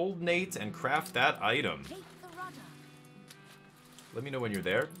over to Old Nate and craft that item. Let me know when you're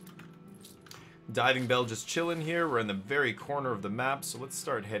there. Diving bell just chilling here. We're in the very corner of the map, so let's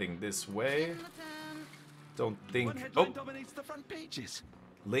start heading this way. Don't think... One headline dominates the front pages.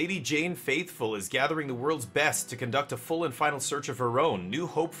 Lady Jane Faithful is gathering the world's best to conduct a full and final search of her own. New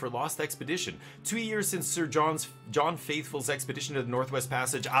hope for lost expedition. 2 years since Sir John Faithful's expedition to the Northwest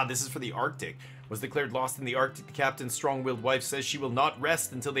Passage, this is for the Arctic, was declared lost in the Arctic. The captain's strong-willed wife says she will not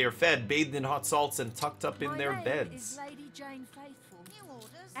rest until they are fed, bathed in hot salts, and tucked up in their beds. My name is Lady Jane Faithful. New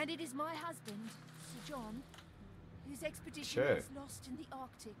orders. And it is my husband, Sir John, whose expedition was lost in the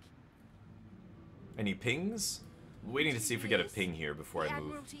Arctic. Any pings? I'm waiting to see if we get a ping here before I move. The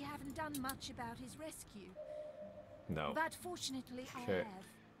Admiralty haven't done much about his rescue. No. But fortunately, I Okay. have.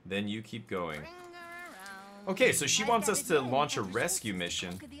 Then you keep going. Bring her around. Okay, so she I wants us gathered to men launch a from rescue resources to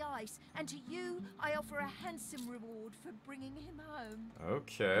mission. conquer the ice, and to you, I offer a handsome reward for bringing him home.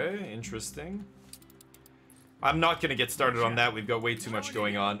 Okay, interesting. I'm not going to get started on that. We've got way too much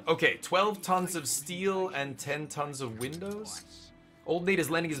going on. Okay, 12 tons of steel and 10 tons of windows. Old Nate is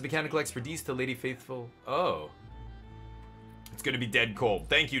lending his mechanical expertise to Lady Faithful. Oh. It's going to be dead cold.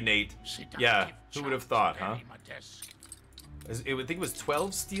 Thank you, Nate. Yeah, who would have thought, huh? I think it was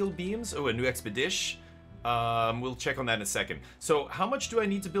 12 steel beams. Oh, a new expedition. We'll check on that in a second. So, how much do I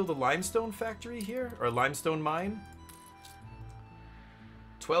need to build a limestone factory here? Or a limestone mine?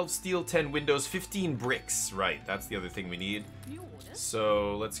 12 steel, 10 windows, 15 bricks. Right, that's the other thing we need. New orders.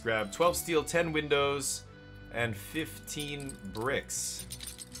 So, let's grab 12 steel, 10 windows, and 15 bricks.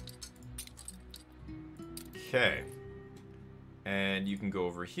 Okay. And you can go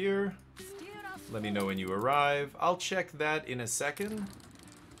over here. Let me know when you arrive. I'll check that in a second.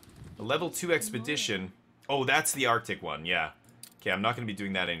 A level 2 expedition. Oh, that's the Arctic one, yeah. Okay, I'm not going to be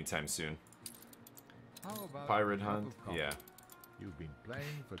doing that anytime soon. How about Pirate a cup hunt, of coffee? yeah. You've been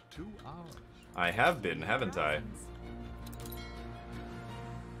playing for 2 hours. I have been, haven't I?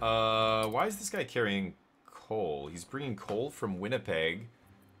 Why is this guy carrying coal? He's bringing coal from Winnipeg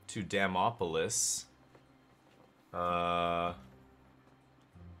to Damopolis.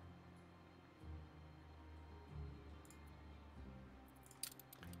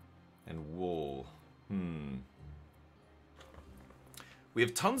 And wool. We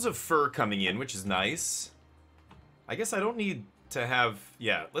have tons of fur coming in, which is nice. I guess I don't need to have...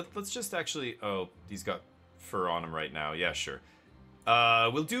 Yeah, let's just actually... Oh, he's got fur on him right now. Yeah, sure.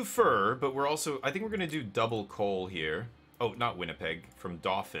 We'll do fur, but we're also... I think we're going to do double coal here. Oh, not Winnipeg. From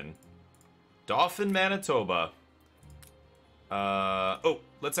Dauphin. Dauphin, Manitoba. Oh,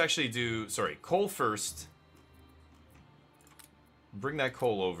 let's actually do... Sorry, coal first. Bring that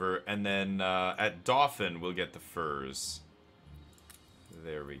coal over, and then at Dauphin, we'll get the furs.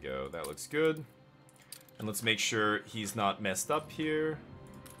 There we go. That looks good. And let's make sure he's not messed up here.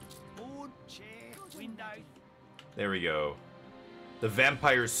 Board, chair, window. There we go. The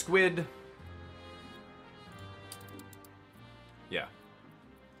vampire squid. Yeah.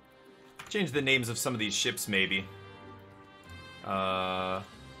 Change the names of some of these ships, maybe. I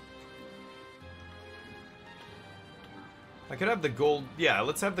could have the gold... Yeah,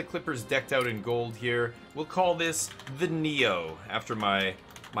 let's have the clippers decked out in gold here. We'll call this the Neo, after my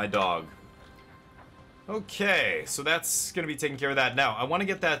dog. Okay, so that's going to be taking care of that. Now, I want to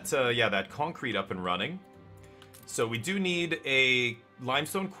get that, that concrete up and running. So we do need a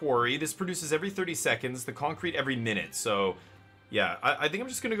limestone quarry. This produces every 30 seconds, the concrete every minute. So, yeah, I think I'm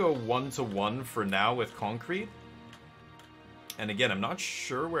just going to go 1-to-1 for now with concrete. And again, I'm not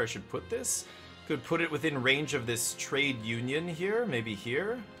sure where I should put this. Could put it within range of this trade union here, maybe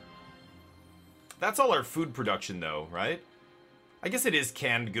here. That's all our food production though, right? I guess it is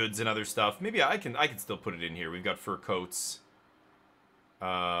canned goods and other stuff. Maybe I can still put it in here. We've got fur coats. So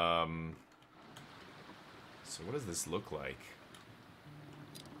what does this look like?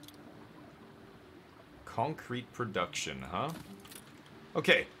 Concrete production, huh?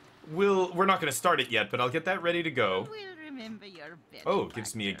 Okay, we're not going to start it yet, but I'll get that ready to go. We'll remember your Oh,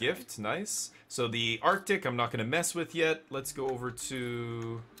 gives me a gift. Nice. So the Arctic, I'm not going to mess with yet. Let's go over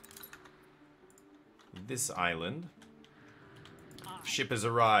to this island. Ship has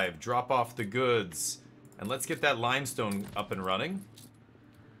arrived. Drop off the goods. And let's get that limestone up and running.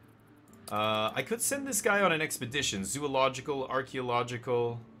 I could send this guy on an expedition. Zoological,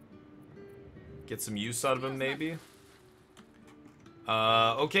 archaeological. Get some use out of him, maybe.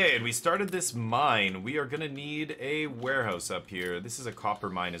 Okay, and we started this mine. We are gonna need a warehouse up here. This is a copper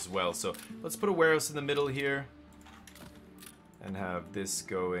mine as well, so let's put a warehouse in the middle here. And have this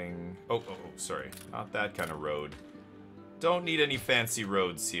going... Oh, sorry. Not that kind of road. Don't need any fancy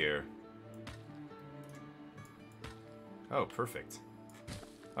roads here. Oh, perfect.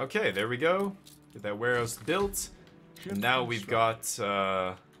 Okay, there we go. Get that warehouse built. And now we've got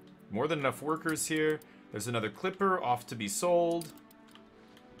more than enough workers here. There's another clipper off to be sold.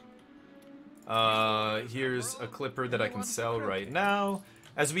 Here's a clipper that I can sell right now.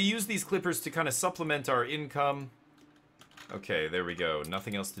 As we use these clippers to kind of supplement our income. Okay, there we go.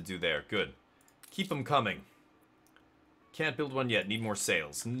 Nothing else to do there. Good. Keep them coming. Can't build one yet. Need more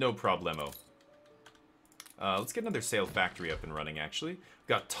sails. No problemo. Let's get another sail factory up and running, actually. We've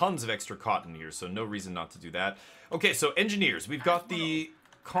got tons of extra cotton here, so no reason not to do that. Okay, so engineers. We've got the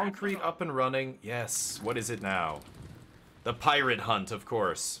concrete up and running. Yes. What is it now? The pirate hunt, of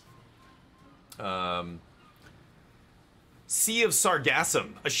course. Sea of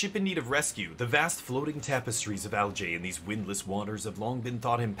Sargassum, a ship in need of rescue. The vast floating tapestries of algae in these windless waters have long been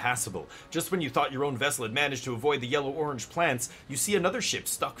thought impassable. Just when you thought your own vessel had managed to avoid the yellow-orange plants, you see another ship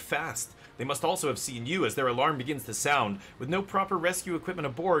stuck fast. They must also have seen you as their alarm begins to sound. With no proper rescue equipment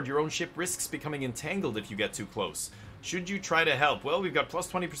aboard, your own ship risks becoming entangled if you get too close. Should you try to help? Well, we've got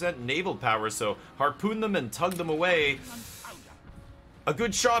plus 20% naval power, so harpoon them and tug them away. A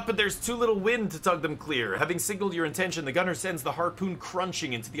good shot, but there's too little wind to tug them clear. Having signaled your intention, the gunner sends the harpoon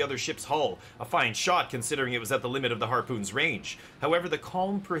crunching into the other ship's hull. A fine shot, considering it was at the limit of the harpoon's range. However, the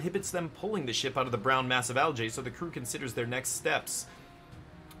calm prohibits them pulling the ship out of the brown mass of algae, so the crew considers their next steps.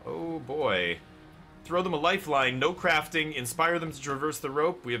 Oh boy. Throw them a lifeline, no crafting, inspire them to traverse the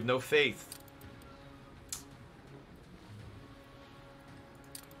rope. We have no faith.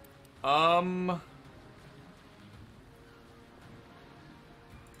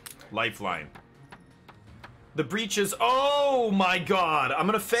 Lifeline. The breaches. Oh my god! I'm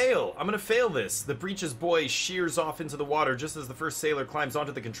gonna fail. I'm gonna fail this. The breaches boy shears off into the water just as the first sailor climbs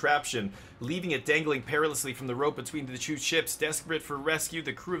onto the contraption, leaving it dangling perilously from the rope between the two ships. Desperate for rescue,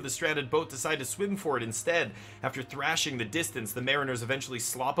 the crew of the stranded boat decide to swim for it instead. After thrashing the distance, the mariners eventually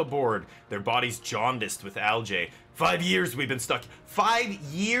slop aboard, their bodies jaundiced with algae. 5 years we've been stuck. 5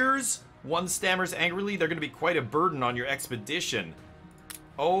 years? One stammers angrily. They're gonna be quite a burden on your expedition.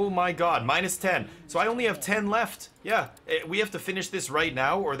 Oh my god, minus 10. So I only have 10 left. Yeah, we have to finish this right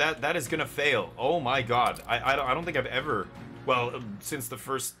now or that is gonna fail. Oh my god. I don't think I've ever, well, since the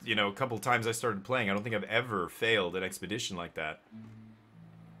first, you know, couple times I started playing, I don't think I've ever failed an expedition like that.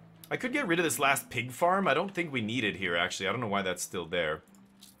 I could get rid of this last pig farm. I don't think we need it here, actually. I don't know why that's still there.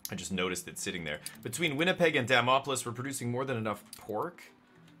 I just noticed it sitting there. Between Winnipeg and Damopolis, we're producing more than enough pork.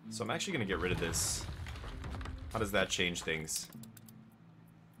 So I'm actually gonna get rid of this. How does that change things?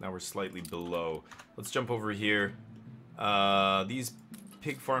 Now we're slightly below. Let's jump over here. These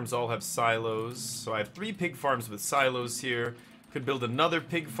pig farms all have silos. So I have 3 pig farms with silos here. Could build another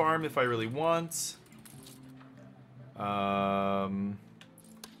pig farm if I really want.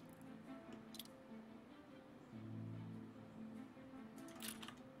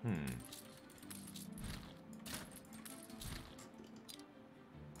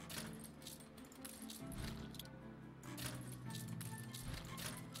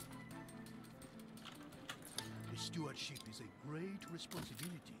 Stewardship is a great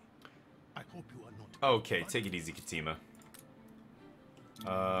responsibility. I hope you are not. Okay, take it easy, Katima.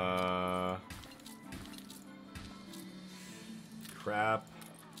 Crap.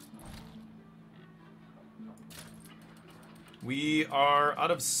 We are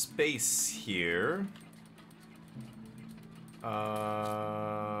out of space here.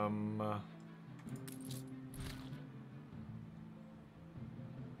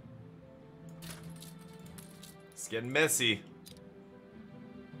 It's getting messy.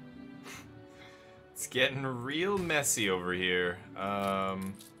 It's getting real messy over here.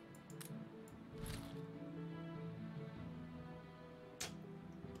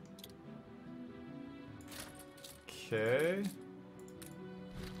 Okay.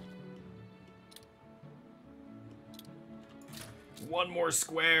 One more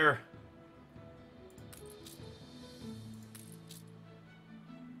square.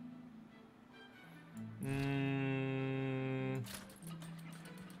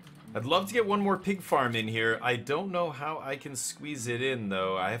 I'd love to get one more pig farm in here. I don't know how I can squeeze it in,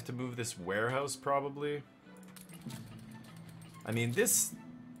 though. I have to move this warehouse, probably. I mean, this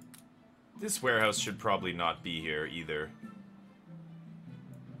warehouse should probably not be here, either.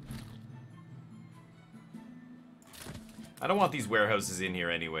 I don't want these warehouses in here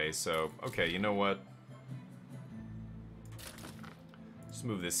anyway, so... Okay, you know what? Just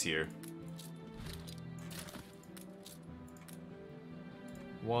move this here.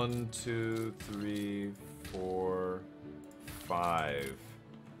 1, 2, 3, 4, 5.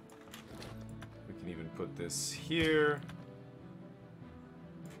 We can even put this here.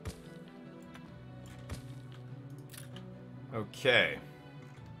 Okay.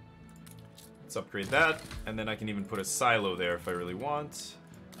 Let's upgrade that, and then I can even put a silo there if I really want.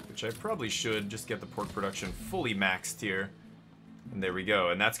 Which I probably should, just get the pork production fully maxed here. And there we go,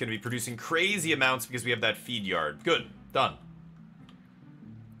 and that's going to be producing crazy amounts because we have that feed yard. Good, done.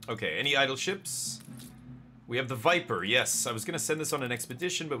 Okay, any idle ships? We have the Viper, yes. I was going to send this on an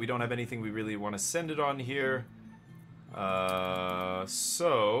expedition, but we don't have anything we really want to send it on here.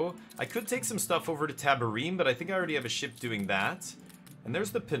 So, I could take some stuff over to Tabarim, but I think I already have a ship doing that. And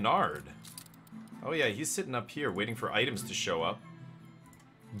there's the Pinard. Oh yeah, he's sitting up here waiting for items to show up.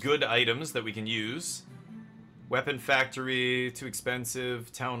 Good items that we can use. Weapon factory, too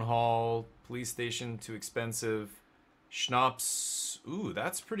expensive. Town hall, police station, too expensive. Schnapps, ooh,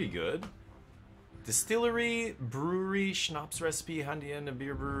 that's pretty good. Distillery, brewery, schnapps recipe, handy in a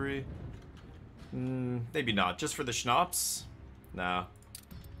beer brewery. Maybe not. Just for the schnapps? Nah.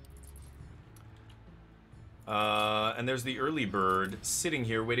 And there's the early bird sitting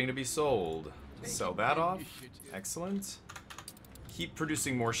here waiting to be sold. Sell that off. Excellent. Keep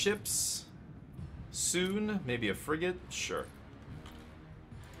producing more ships. Soon. Maybe a frigate. Sure.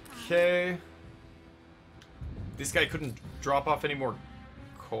 Okay. This guy couldn't drop off any more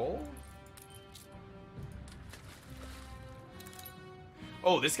coal?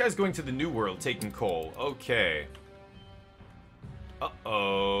 Oh, this guy's going to the New World, taking coal. Okay.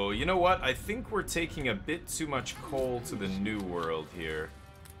 Uh-oh. You know what? I think we're taking a bit too much coal to the New World here.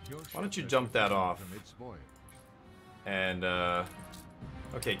 Why don't you jump that off? And,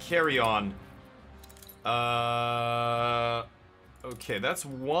 okay, carry on. Okay, that's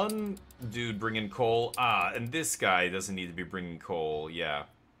one dude bringing coal. Ah, and this guy doesn't need to be bringing coal. Yeah.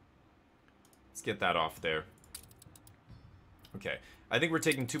 Let's get that off there. Okay. I think we're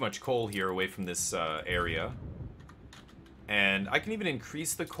taking too much coal here away from this area. And I can even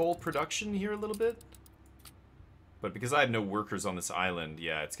increase the coal production here a little bit. But because I have no workers on this island,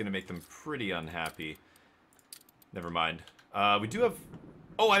 yeah, it's going to make them pretty unhappy. Never mind. We do have...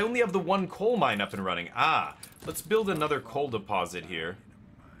 Oh, I only have the one coal mine up and running. Ah, let's build another coal deposit here.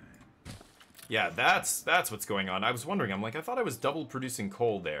 Yeah, that's what's going on. I was wondering, I'm like, I thought I was double producing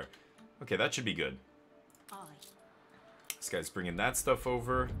coal there. Okay, that should be good. This guy's bringing that stuff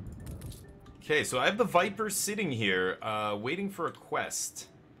over. Okay, so I have the Viper sitting here, waiting for a quest.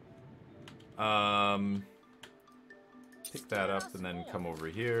 Pick that up and then come over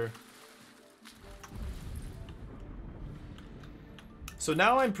here. So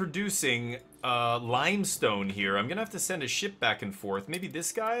now I'm producing limestone here. I'm gonna have to send a ship back and forth. Maybe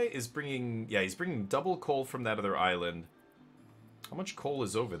this guy is bringing... Yeah, he's bringing double coal from that other island. How much coal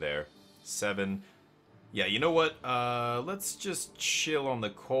is over there? 7. Yeah, you know what? Let's just chill on the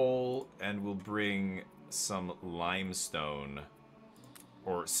coal, and we'll bring some limestone.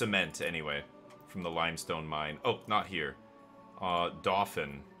 Or cement, anyway, from the limestone mine. Oh, not here.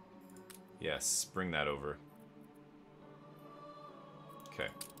 Dolphin. Yes, bring that over. Okay,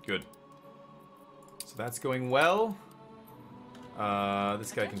 good. So that's going well.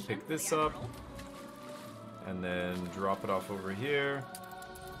 This guy can pick this up. And then drop it off over here.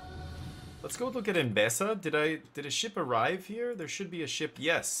 Let's go look at Enbesa. Did a ship arrive here? There should be a ship.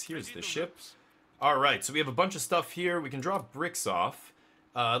 Yes, here's the ship. Alright, so we have a bunch of stuff here. We can drop bricks off.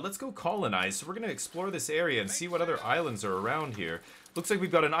 Let's go colonize. So we're going to explore this area and see what other islands are around here. Looks like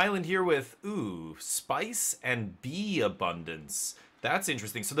we've got an island here with, ooh, spice and bee abundance. That's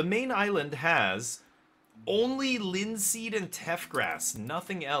interesting. So the main island has only linseed and teff grass.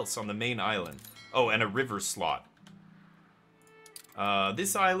 Nothing else on the main island. Oh, and a river slot.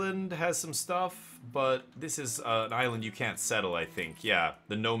 This island has some stuff, but this is an island you can't settle, I think. Yeah,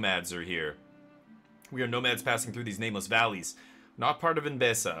 the nomads are here. We are nomads passing through these nameless valleys. Not part of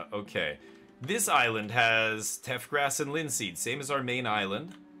Enbesa. Okay. This island has teff grass and linseed, same as our main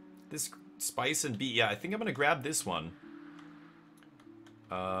island. This spice and bee. Yeah, I think I'm gonna grab this one.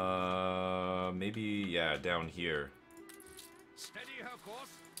 Maybe, yeah, down here. Steady her course.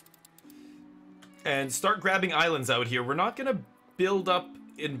 And start grabbing islands out here. We're not gonna build up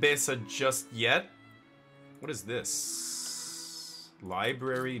Enbesa just yet. What is this?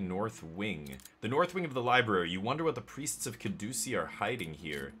 Library North Wing. The North Wing of the library. You wonder what the priests of Caduce are hiding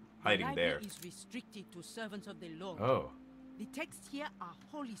here. Hiding there. The library is restricted to servants of the Lord. Oh. The texts here are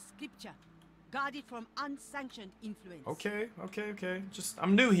holy scripture, guarded from unsanctioned influence. Okay.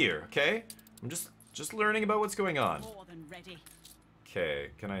 I'm new here, okay? I'm just learning about what's going on. More than ready. Okay,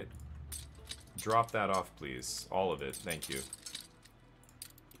 can I drop that off, please? All of it, thank you.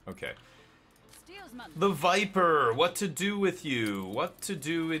 Okay. The Viper, what to do with you? What to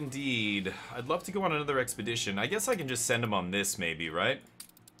do indeed. I'd love to go on another expedition. I guess I can just send him on this maybe, right?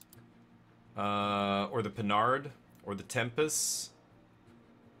 Or the Pinard, or the Tempest.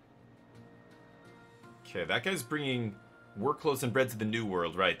 Okay, that guy's bringing work clothes and bread to the New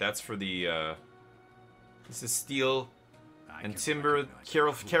World, right? That's for the, this is steel and timber.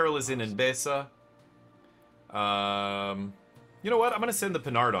 Carol is in Enbesa. You know what? I'm gonna send the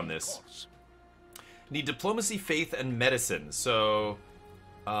Pinard on this. Need diplomacy, faith, and medicine. So,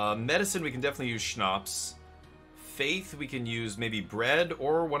 medicine we can definitely use schnapps. Faith we can use maybe bread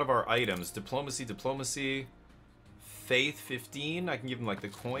or one of our items. Diplomacy, diplomacy. Faith 15. I can give him like the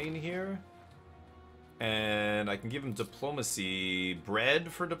coin here. And I can give him diplomacy.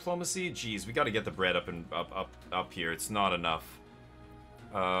 Bread for diplomacy? Jeez, we gotta get the bread up here. It's not enough.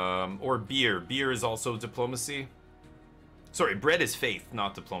 Or beer. Beer is also diplomacy. Sorry, bread is faith,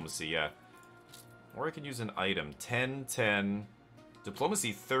 not diplomacy, yeah. Or I could use an item. 10, 10.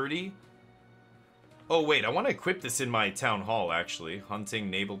 Diplomacy 30. Oh, wait, I want to equip this in my town hall, actually. Hunting,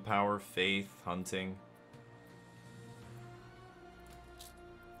 naval power, faith, hunting.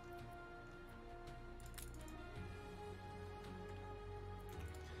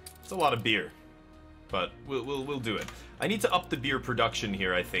 It's a lot of beer, but we'll do it. I need to up the beer production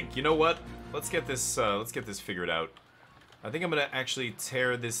here, I think. You know what? Let's get this figured out. I think I'm gonna actually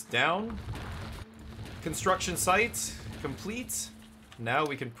tear this down. Construction site complete. Now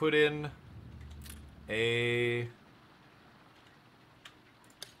we can put in a... I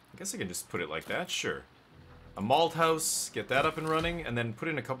guess I can just put it like that, sure. A malt house, get that up and running, and then put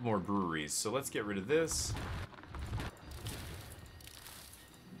in a couple more breweries. So let's get rid of this.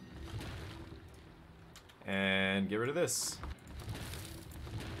 And get rid of this.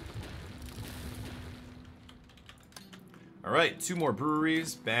 Alright, 2 more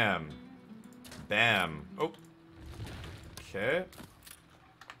breweries. Bam. Bam. Oh. Okay.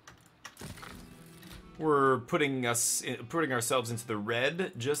 We're putting ourselves into the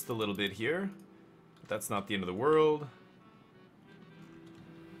red just a little bit here. But that's not the end of the world.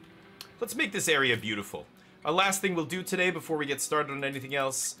 Let's make this area beautiful. Last thing we'll do today before we get started on anything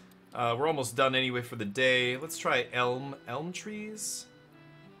else. We're almost done anyway for the day. Let's try elm trees.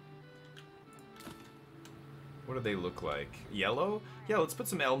 What do they look like? Yellow? Yeah, let's put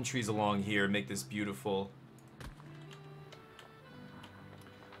some elm trees along here and make this beautiful.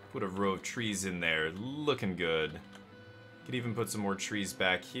 Put a row of trees in there. Looking good. Could even put some more trees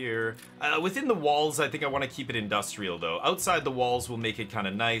back here. Within the walls, I think I want to keep it industrial, though. Outside the walls will make it kind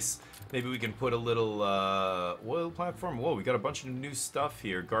of nice. Maybe we can put a little oil platform. Whoa, we got a bunch of new stuff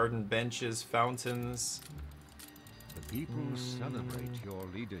here. Garden benches, fountains. The people celebrate your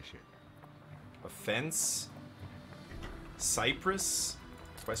leadership. A fence. Cypress.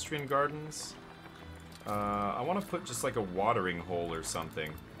 Equestrian gardens. I want to put just like a watering hole or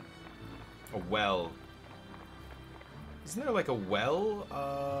something. A well. Isn't there like a well?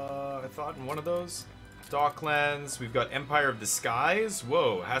 I thought in one of those. Docklands. We've got Empire of the Skies.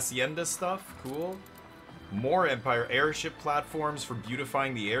 Whoa, Hacienda stuff. Cool. More Empire airship platforms for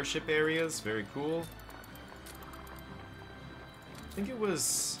beautifying the airship areas. Very cool. I think it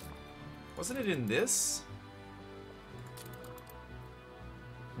was... Wasn't it in this?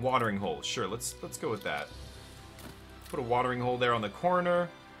 Watering hole. Sure, let's go with that. Put a watering hole there on the corner.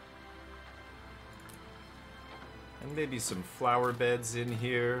 And maybe some flower beds in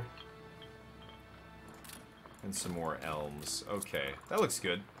here. And some more elms. Okay, that looks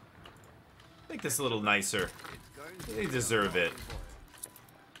good. Make this a little nicer. They deserve it.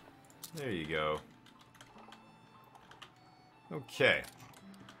 There you go. Okay.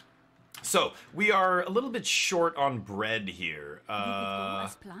 So, we are a little bit short on bread here.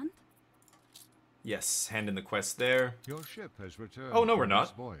 Yes, hand in the quest there. Your ship has returned. Oh, no, we're from not.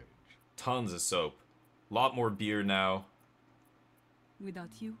 this voyage. Tons of soap. Lot more beer now. Without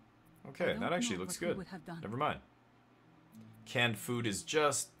you, Okay, that actually looks good. Never mind. Canned food is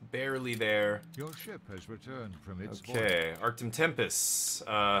just barely there. Your ship has returned from its voyage. Okay, Arctum Tempest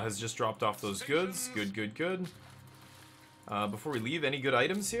has just dropped off those goods. Good, good, good. Before we leave, any good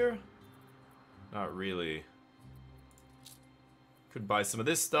items here? Not really. Could buy some of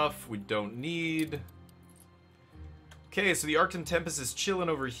this stuff we don't need. Okay, so the Arctum Tempest is chilling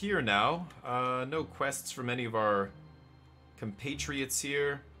over here now. No quests from any of our compatriots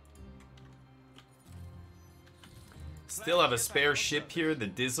here. Still have a spare ship here, the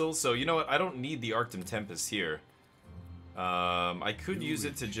Dizzle. So, you know what? I don't need the Arctum Tempest here. I could use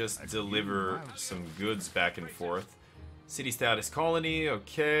it to just deliver some goods back and forth. City status colony,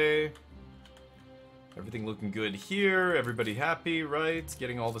 okay. Everything looking good here. Everybody happy, right?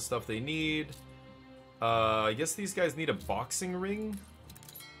 Getting all the stuff they need. I guess these guys need a boxing ring.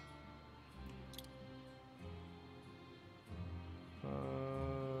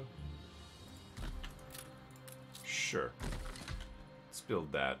 Sure. Let's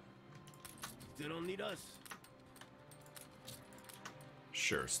build that. They don't need us.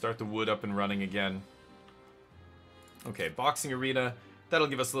 Sure. Start the wood up and running again. Okay, boxing arena. That'll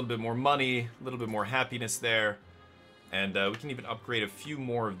give us a little bit more money, a little bit more happiness there. And we can even upgrade a few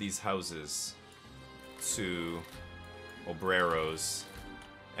more of these houses to Obreros.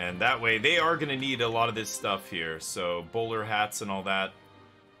 And that way, they are going to need a lot of this stuff here. So, bowler hats and all that.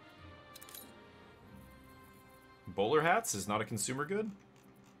 Bowler hats is not a consumer good?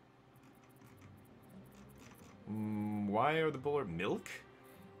 Why are the bowler... Milk?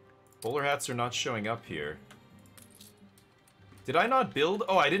 Bowler hats are not showing up here. Did I not build?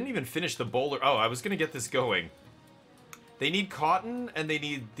 Oh, I didn't even finish the bowler... Oh, I was going to get this going. They need cotton, and they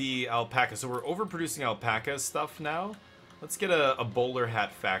need the alpaca. So we're overproducing alpaca stuff now. Let's get a bowler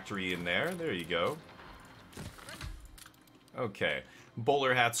hat factory in there. There you go. Okay.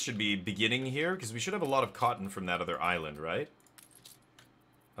 Bowler hats should be beginning here, because we should have a lot of cotton from that other island, right?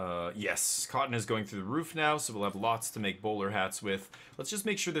 Yes. Cotton is going through the roof now, so we'll have lots to make bowler hats with. Let's just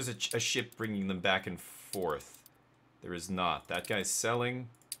make sure there's a ship bringing them back and forth. There is not. That guy's selling.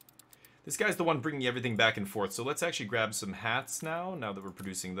 This guy's the one bringing everything back and forth, so let's actually grab some hats now that we're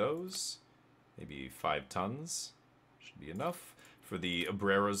producing those. Maybe 5 tons. Should be enough for the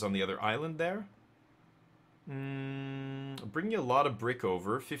Obreros on the other island there. Bringing a lot of brick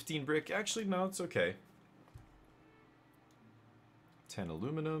over. 15 brick. Actually, no, it's okay. 10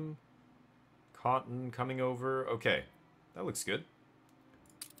 aluminum. Cotton coming over. Okay, that looks good.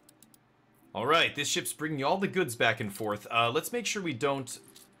 Alright, this ship's bringing all the goods back and forth. Let's make sure we don't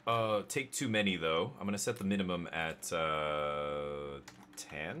take too many, though. I'm going to set the minimum at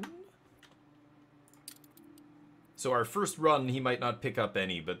 10? So our first run, he might not pick up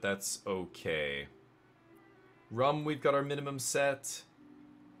any, but that's okay. Rum, we've got our minimum set.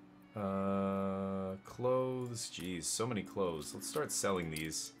 Clothes, geez, so many clothes. Let's start selling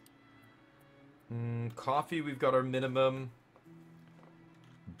these. Coffee, we've got our minimum.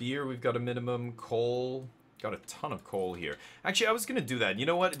 Beer, we've got a minimum. Coal, got a ton of coal here. Actually, I was gonna do that. You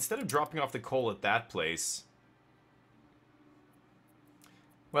know what? Instead of dropping off the coal at that place...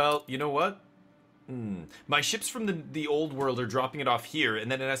 Well, you know what? My ships from the old world are dropping it off here,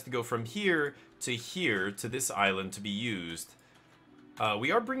 and then it has to go from here to this island to be used.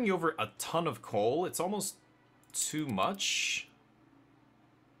 We are bringing over a ton of coal. It's almost too much.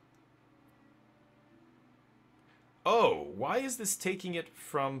 Oh, why is this taking it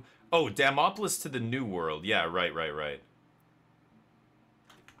from... Oh, Damopolis to the New World. Yeah, right.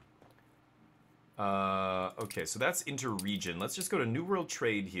 Okay, so that's inter-region. Let's just go to New World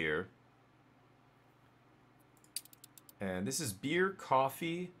Trade here. And this is beer,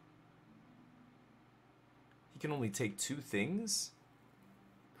 coffee. He can only take 2 things?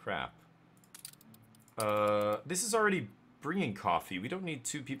 Crap. This is already bringing coffee. We don't need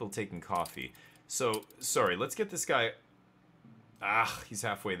 2 people taking coffee. So, sorry, let's get this guy... Ah, he's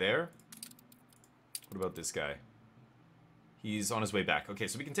halfway there. What about this guy? He's on his way back. Okay,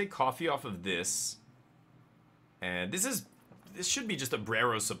 so we can take coffee off of this. And this should be just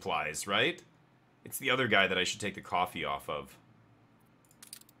Obrero supplies, right? It's the other guy that I should take the coffee off of.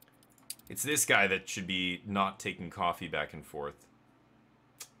 It's this guy that should be not taking coffee back and forth.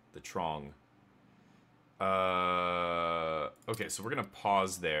 The Trong. Okay, so we're gonna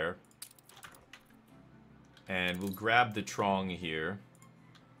pause there. And we'll grab the Trong here.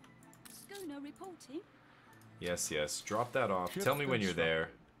 Schooner reporting. Yes. Drop that off. Ship Tell me when you're there.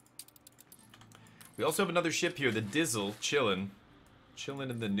 We also have another ship here, the Dizzle, chillin'.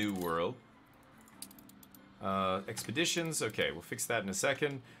 Chillin' in the New World. Expeditions. Okay, we'll fix that in a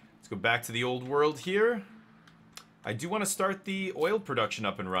second. Let's go back to the old world here. I do want to start the oil production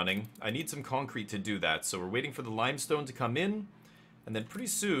up and running. I need some concrete to do that, so we're waiting for the limestone to come in. And then pretty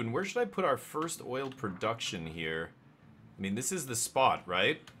soon, where should I put our first oil production here? I mean, this is the spot,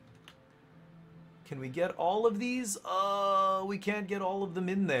 right? Can we get all of these? We can't get all of them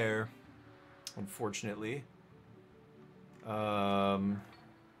in there, unfortunately.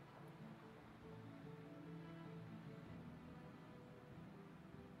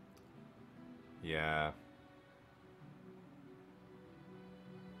 Yeah.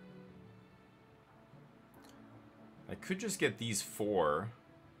 I could just get these 4.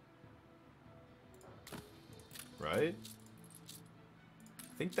 Right?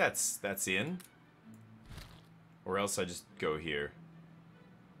 I think that's in. Or else I just go here.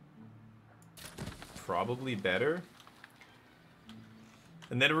 Probably better.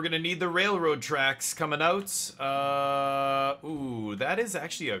 And then we're gonna need the railroad tracks coming out. Ooh, that is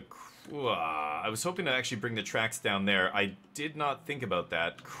actually a... I was hoping to actually bring the tracks down there. I did not think about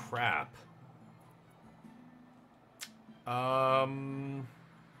that. Crap.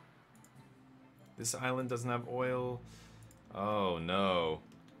 This island doesn't have oil. Oh, no.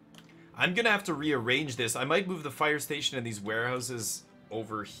 I'm gonna have to rearrange this. I might move the fire station and these warehouses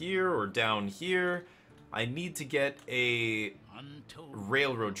over here or down here. I need to get a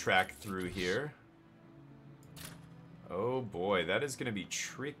railroad track through here. Oh boy, that is going to be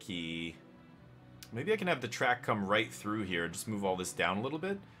tricky. Maybe I can have the track come right through here. Just move all this down a little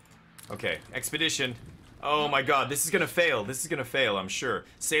bit. Okay, expedition. Oh my god, this is gonna fail. This is gonna fail, I'm sure.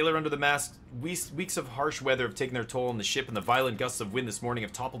 Sailor under the mast. Weeks of harsh weather have taken their toll on the ship, and the violent gusts of wind this morning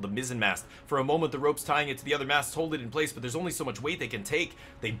have toppled the mizzen mast. For a moment, the ropes tying it to the other masts hold it in place, but there's only so much weight they can take.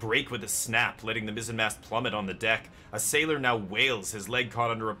 They break with a snap, letting the mizzen mast plummet on the deck. A sailor now wails, his leg caught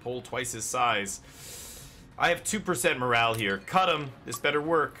under a pole twice his size. I have 2% morale here. Cut him. This better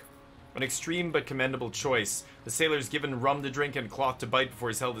work. An extreme but commendable choice. The sailor's given rum to drink and cloth to bite before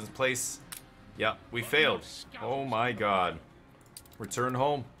he's held in place. Yeah, we failed. Oh my god. Return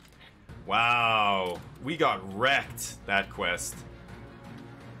home. Wow. We got wrecked, that quest.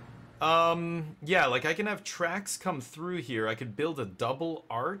 Yeah, like I can have tracks come through here. I could build a double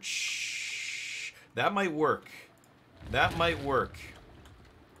arch. That might work. That might work.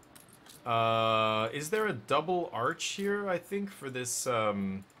 Is there a double arch here, I think, for this,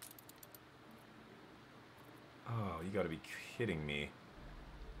 Oh, you gotta be kidding me.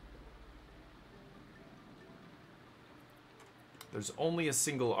 There's only a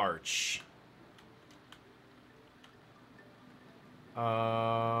single arch.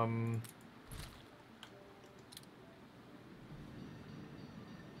 Oh,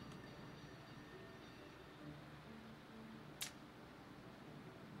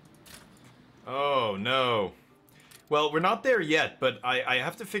 no. Well, we're not there yet, but I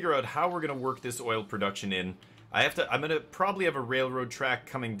have to figure out how we're going to work this oil production in. I'm going to probably have a railroad track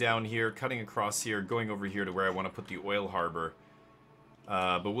coming down here, cutting across here, going over here to where I want to put the oil harbor.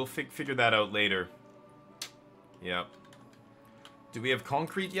 But we'll figure that out later. Yep. Do we have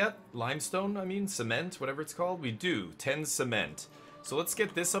concrete yet? Limestone, I mean? Cement, whatever it's called? We do. 10 cement. So let's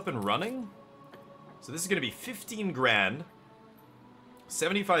get this up and running. So this is going to be 15 grand.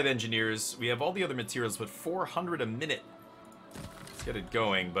 75 engineers. We have all the other materials, but 400 a minute. Let's get it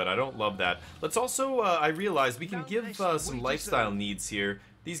going, but I don't love that. Let's also, I realized we can give some lifestyle needs here.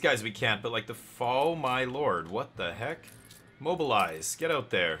 These guys we can't, but like the... Oh my lord, what the heck? Mobilize. Get out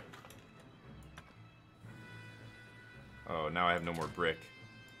there. Oh, now I have no more brick.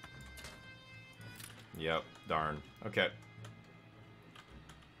 Yep, darn. Okay.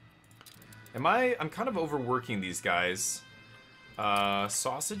 I'm kind of overworking these guys.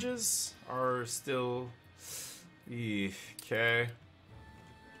 Sausages are still... Okay.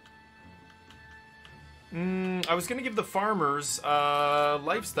 I was gonna give the farmers,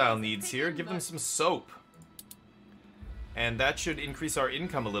 lifestyle needs here. Give them some soap. And that should increase our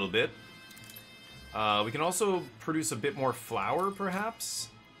income a little bit. We can also produce a bit more flour, perhaps.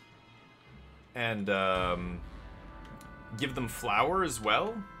 And, give them flour as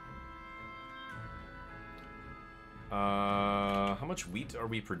well. How much wheat are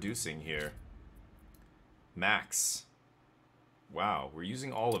we producing here? Max. Wow, we're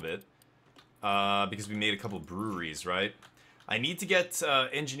using all of it. Because we made a couple breweries, right? I need to get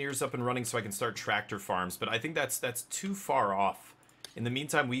engineers up and running so I can start tractor farms, but I think that's too far off. In the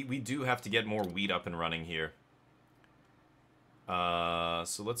meantime, we do have to get more wheat up and running here. So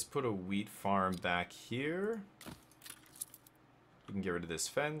let's put a wheat farm back here. We can get rid of this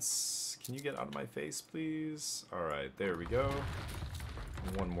fence. Can you get out of my face, please? Alright, there we go.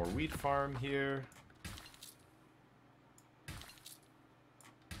 One more wheat farm here.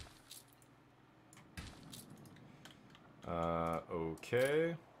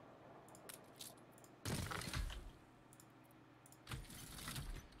 Okay.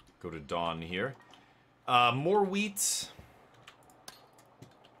 Go to Dawn here. More wheat.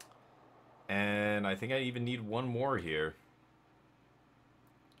 And I think I even need one more here.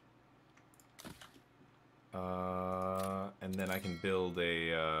 And then I can build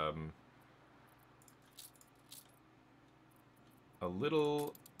a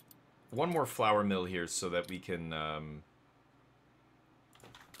little... One more flour mill here so that we can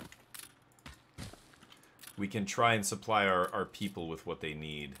try and supply our people with what they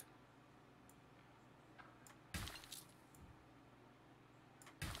need.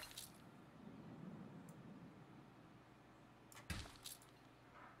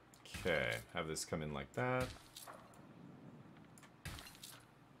 Okay, have this come in like that.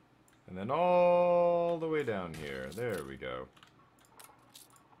 And then all the way down here. There we go.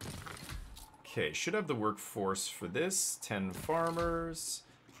 Okay, should have the workforce for this. 10 farmers.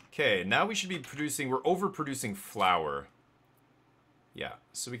 Okay, now we should be producing... We're overproducing flour. Yeah,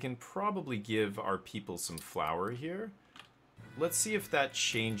 so we can probably give our people some flour here. Let's see if that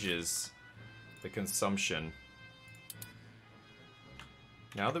changes the consumption.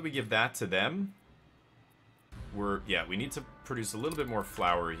 Now that we give that to them, Yeah, we need to produce a little bit more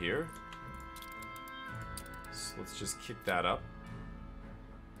flour here. So let's just kick that up.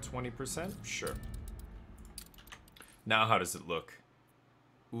 20%? Sure. Now how does it look?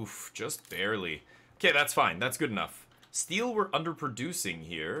 Oof, just barely. Okay, that's fine. That's good enough. Steel, we're underproducing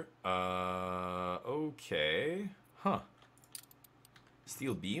here. Okay. Huh.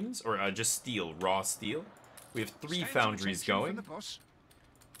 Steel beams? Or just steel, raw steel? We have 3 foundries going.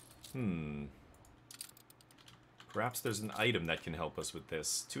 Perhaps there's an item that can help us with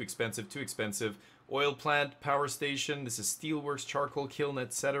this. Too expensive, too expensive. Oil plant, power station. This is steelworks, charcoal kiln,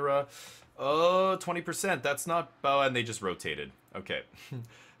 etc. 20%. That's not... Oh, and they just rotated. Okay.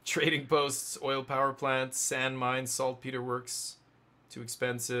 Trading posts, oil power plants, sand mines, saltpeter works. Too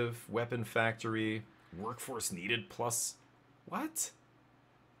expensive. Weapon factory. Workforce needed plus... What?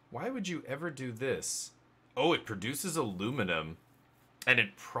 Why would you ever do this? Oh, it produces aluminum. And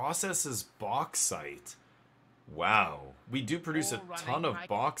it processes bauxite. Wow. We do produce a ton of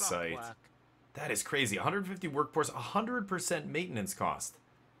bauxite. That is crazy. 150 workforce, 100% maintenance cost.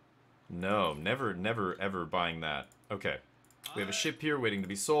 No, never, ever buying that. Okay. We have a ship here waiting to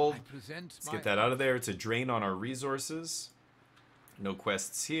be sold. Let's get that out of there. It's a drain on our resources. No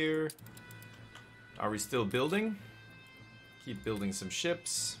quests here. Are we still building? Keep building some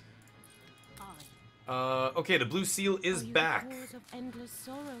ships. Okay, the blue seal is back.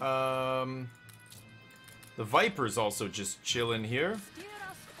 The Viper's also just chilling here.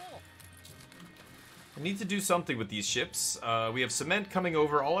 I need to do something with these ships. We have cement coming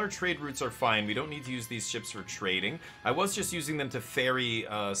over. All our trade routes are fine. We don't need to use these ships for trading. I was just using them to ferry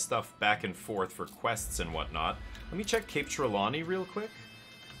stuff back and forth for quests and whatnot. Let me check Cape Trelawney real quick.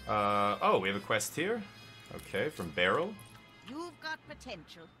 Oh, we have a quest here. Okay, from Beryl. You've got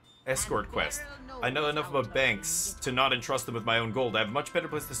potential. Escort quest. I know enough about banks to not entrust them with my own gold. I have a much better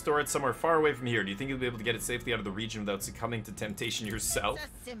place to store it somewhere far away from here. Do you think you'll be able to get it safely out of the region without succumbing to temptation yourself?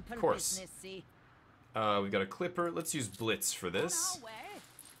 Of course. We've got a clipper. Let's use Blitz for this.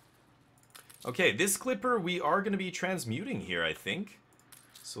 Okay, this clipper we are going to be transmuting here, I think.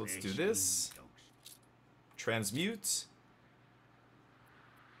 So let's do this. Transmute.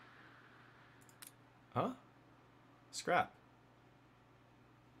 Huh? Scrap.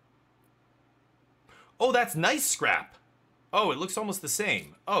 Oh, that's nice scrap. Oh, it looks almost the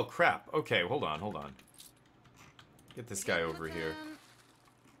same. Oh, crap. Okay, hold on. Get this guy over here.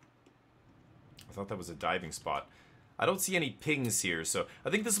 I thought that was a diving spot. I don't see any pings here, so I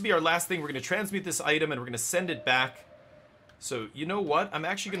think this will be our last thing. We're going to transmute this item, and we're going to send it back. So, you know what? I'm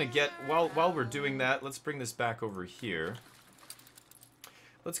actually going to get... While we're doing that, let's bring this back over here.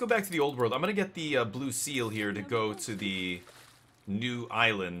 Let's go back to the old world. I'm going to get the blue seal here to go to the new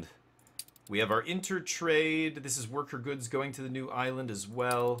island. We have our intertrade. This is worker goods going to the new island as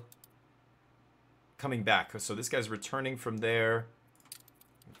well. Coming back. So this guy's returning from there.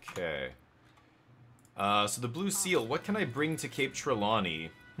 Okay. So the blue seal. What can I bring to Cape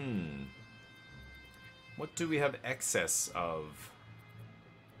Trelawney? What do we have excess of?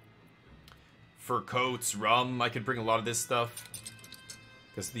 Fur coats, rum. I could bring a lot of this stuff.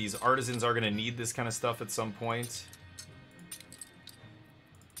 Because these artisans are going to need this kind of stuff at some point.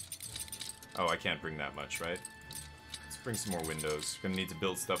 Oh, I can't bring that much, right? Let's bring some more windows. We're gonna need to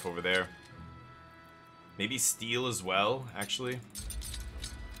build stuff over there. Maybe steel as well, actually.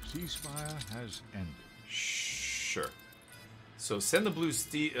 Ceasefire has ended. Sure. So send the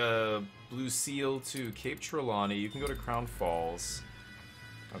blue seal to Cape Trelawney. You can go to Crown Falls.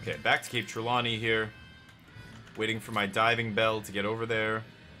 Okay, back to Cape Trelawney here. Waiting for my diving bell to get over there.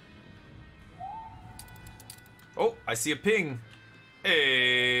 Oh, I see a ping.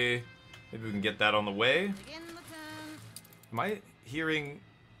 Hey. Maybe we can get that on the way. Am I hearing...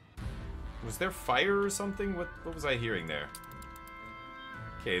 Was there fire or something? What was I hearing there?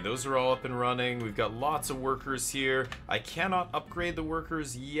 Okay, those are all up and running. We've got lots of workers here. I cannot upgrade the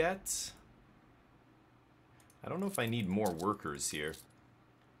workers yet. I don't know if I need more workers here.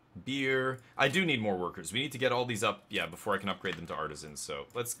 Beer. I do need more workers. We need to get all these up, yeah, before I can upgrade them to artisans. So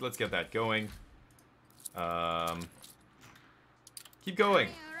let's get that going. Keep going.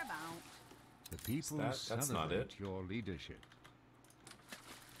 The people that's not it. Your leadership.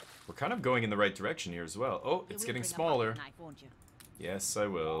 We're kind of going in the right direction here as well. Oh, it's getting smaller. Yes, I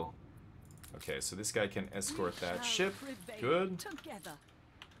will. Okay, so this guy can escort that ship. Good.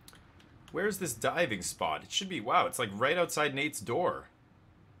 Where's this diving spot? It should be... Wow, it's like right outside Nate's door.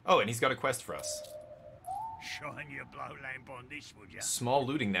 Oh, and he's got a quest for us. Shine your blow lamp on this, would ya? Small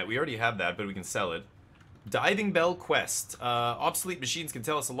looting net. We already have that, but we can sell it. Diving bell quest. Obsolete machines can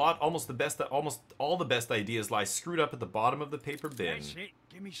tell us a lot. Almost all the best ideas lie screwed up at the bottom of the paper bin. That's it.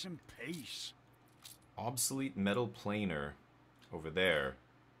 Give me some peace. Obsolete metal planer. Over there.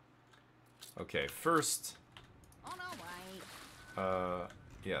 Okay, first... On our way.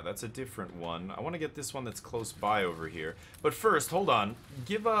 Yeah, that's a different one. I want to get this one that's close by over here. But first, hold on.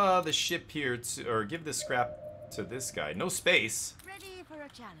 Give the ship here to... Or give the scrap to this guy. No space. Ready for a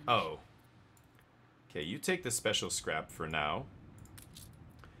challenge. Oh. Okay, you take the special scrap for now.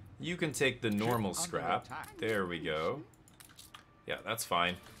 You can take the normal scrap. There we go. Yeah, that's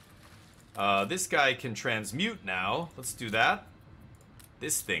fine. This guy can transmute now. Let's do that.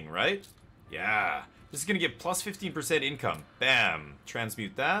 This thing, right? Yeah. This is going to give plus 15% income. Bam.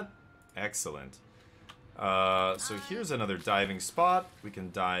 Transmute that. Excellent. So here's another diving spot. We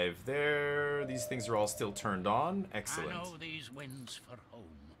can dive there. These things are all still turned on. Excellent. I know these winds for home.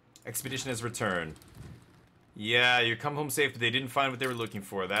 Expedition has returned. Yeah, you come home safe, but they didn't find what they were looking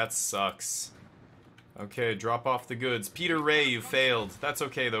for. That sucks. Okay, drop off the goods. Peter Ray, you failed. That's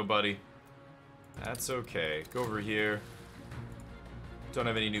okay, though, buddy. That's okay. Go over here. Don't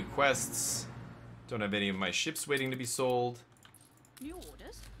have any new quests. Don't have any of my ships waiting to be sold. New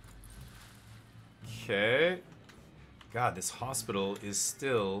orders? Okay. God, this hospital is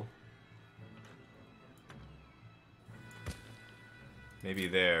still... Maybe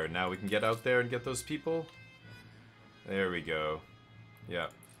there. Now we can get out there and get those people. There we go. Yeah.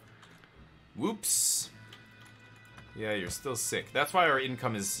 Whoops. Yeah, you're still sick. That's why our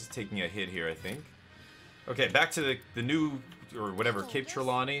income is taking a hit here, I think. Okay, back to the new, or whatever, Cape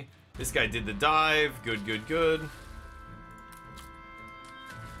Trelawney. This guy did the dive. Good, good, good.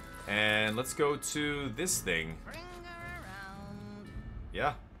 And let's go to this thing. Bring her around.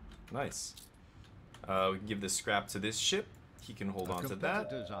 Yeah, nice. We can give this scrap to this ship. He can hold on to that.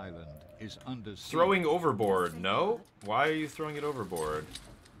 Competitor's island is under siege. Throwing overboard. No? Why are you throwing it overboard?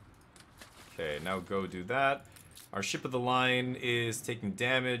 Okay, now go do that. Our ship of the line is taking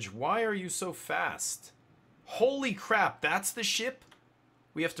damage. Why are you so fast? Holy crap, that's the ship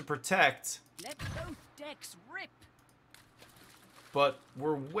we have to protect. Let both decks rip. But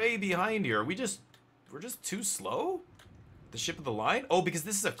we're way behind here. We're just too slow? The ship of the line? Oh, because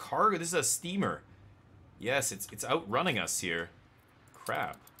this is a cargo. This is a steamer. Yes, it's outrunning us here.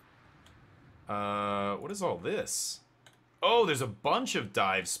 Crap. What is all this? Oh, there's a bunch of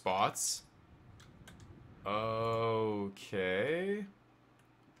dive spots. Okay.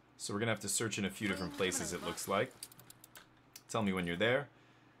 So we're gonna have to search in a few different places, it looks like. Tell me when you're there.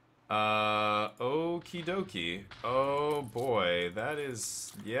 Okie dokie. Oh boy, that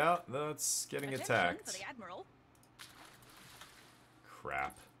is... Yeah, that's getting attacked. For the Admiral.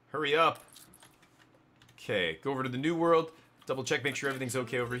 Crap. Hurry up. Okay, go over to the New World. Double check, make sure everything's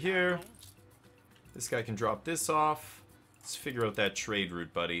okay over here. This guy can drop this off. Let's figure out that trade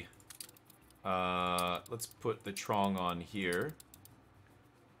route, buddy. Let's put the Trong on here.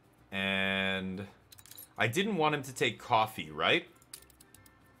 And I didn't want him to take coffee, right?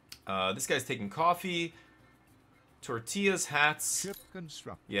 This guy's taking coffee, tortillas, hats. Ship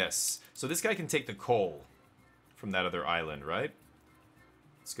construct. Yes. So this guy can take the coal from that other island, right?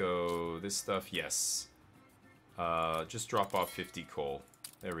 Let's go this stuff. Yes. Just drop off 50 coal.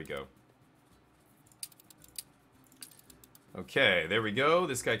 There we go. Okay, there we go.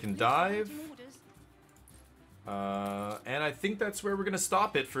 This guy can dive. And I think that's where we're going to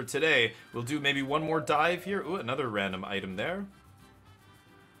stop it for today. We'll do maybe one more dive here. Ooh, another random item there.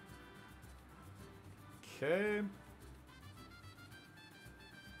 Okay.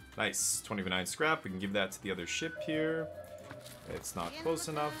 Nice. 29 scrap. We can give that to the other ship here. It's not close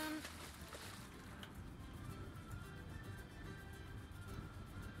enough.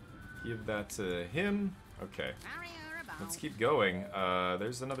 Give that to him. Okay. Let's keep going.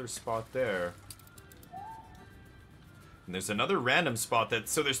 There's another spot there. And there's another random spot that...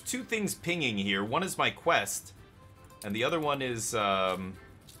 So there's two things pinging here. One is my quest. And the other one is...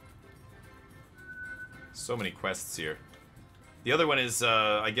 So many quests here. The other one is,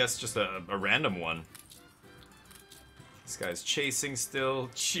 I guess, just a random one. This guy's chasing still.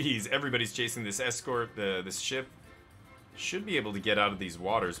 Jeez, everybody's chasing this escort, this ship. Should be able to get out of these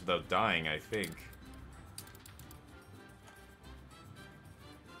waters without dying, I think.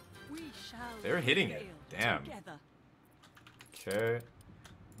 They're hitting it. Damn. Okay.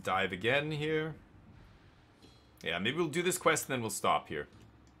 Dive again here. Yeah, maybe we'll do this quest and then we'll stop here.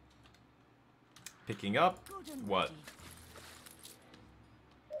 Picking up. What?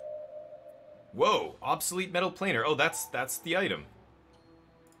 Whoa! Obsolete metal planer. Oh, that's the item.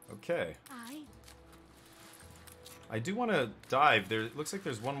 Okay. I do want to dive. There, it looks like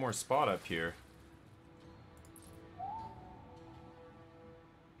there's one more spot up here.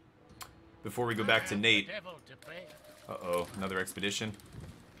 Before we go back to Nate. Uh-oh, another expedition.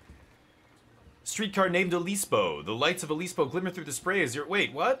 Streetcar named Elispo. The lights of Elispo glimmer through the spray as you're...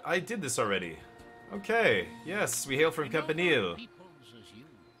 Wait, what? I did this already. Okay. Yes, we hail from Campanile.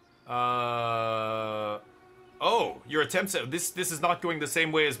 Oh, your attempts at... This is not going the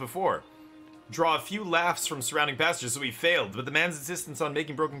same way as before. Draw a few laughs from surrounding passengers, so we failed, but the man's insistence on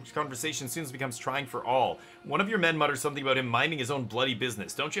making broken conversation soon becomes trying for all. One of your men mutters something about him minding his own bloody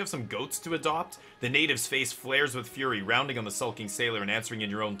business. Don't you have some goats to adopt? The native's face flares with fury, rounding on the sulking sailor and answering in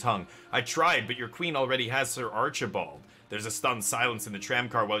your own tongue. I tried, but your queen already has Sir Archibald. There's a stunned silence in the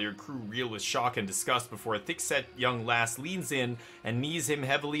tramcar while your crew reel with shock and disgust before a thick-set young lass leans in and knees him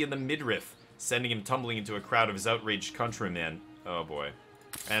heavily in the midriff, sending him tumbling into a crowd of his outraged countrymen. Oh boy.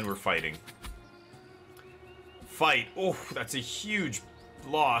 And we're fighting. Fight. Oh, that's a huge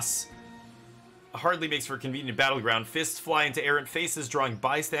loss. Hardly makes for a convenient battleground. Fists fly into errant faces, drawing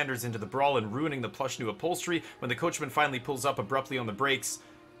bystanders into the brawl and ruining the plush new upholstery. When the coachman finally pulls up abruptly on the brakes,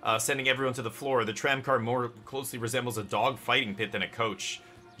 sending everyone to the floor, the tramcar more closely resembles a dog fighting pit than a coach.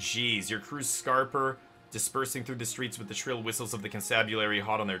 Jeez, your crew's scarper dispersing through the streets with the shrill whistles of the constabulary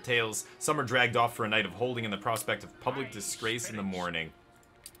hot on their tails. Some are dragged off for a night of holding in the prospect of public disgrace in the morning.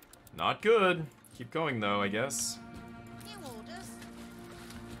 Not good. Keep going, though, I guess. New orders.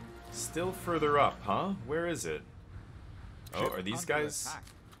 Still further up, huh? Where is it? Oh, are these guys...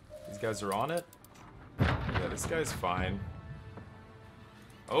 These guys are on it? Yeah, this guy's fine.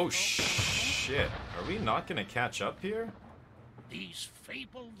 Oh, shit. Are we not gonna catch up here? These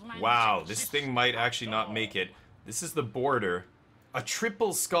fabled lands Wow, this exist thing might actually not all. make it. This is the border. A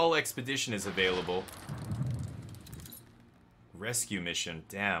triple skull expedition is available. Rescue mission.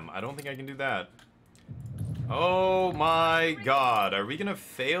 Damn, I don't think I can do that. Oh my god, are we gonna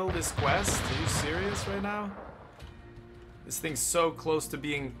fail this quest? Are you serious right now? This thing's so close to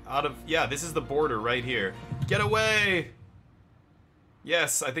being out of... Yeah, this is the border right here. Get away!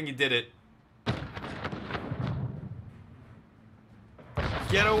 Yes, I think you did it.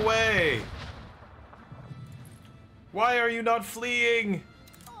 Get away! Why are you not fleeing?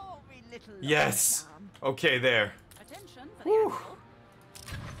 Oh, we little Yes! Okay, there. Attention for the Whew. animal.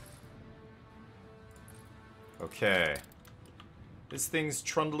 Okay. This thing's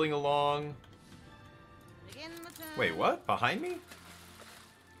trundling along. Begin the turn. Wait, what? Behind me?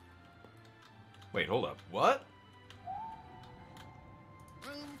 Wait, hold up. What?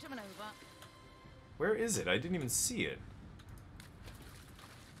 Room to maneuver. Where is it? I didn't even see it.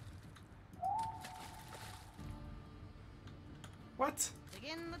 What?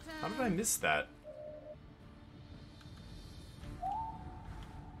 Begin the turn. How did I miss that?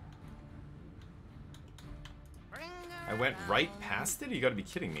 Bring I went right past it? You gotta be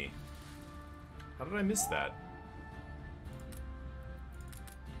kidding me. How did I miss that?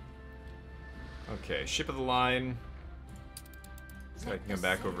 Okay, ship of the line. So I can come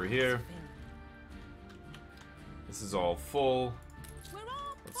back over here. This is all full.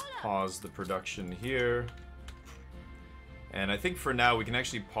 Let's pause the production here. And I think for now we can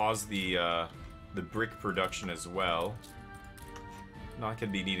actually pause the brick production as well. Not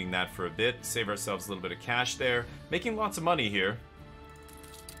gonna be needing that for a bit. Save ourselves a little bit of cash there. Making lots of money here.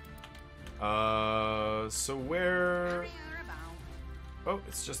 So where... Oh,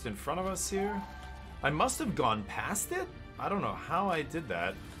 it's just in front of us here. I must have gone past it? I don't know how I did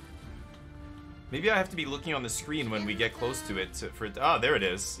that. Maybe I have to be looking on the screen when we get close to it for it. Ah, there it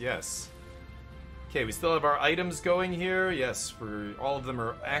is. Yes. Okay, we still have our items going here. Yes, all of them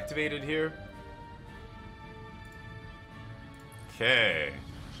are activated here. Okay.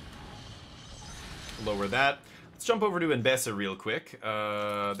 Lower that. Let's jump over to Enbesa real quick.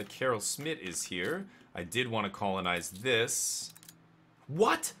 The Carol Smith is here. I did want to colonize this.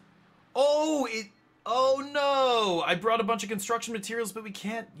 What? Oh, oh no! I brought a bunch of construction materials, but we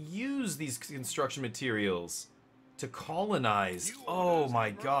can't use these construction materials to colonize. Oh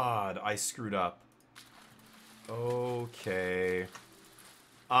my god, I screwed up. Okay.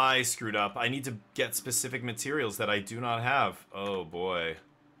 I screwed up. I need to get specific materials that I do not have. Oh boy.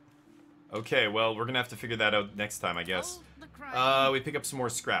 Okay, well, we're gonna have to figure that out next time, I guess. We pick up some more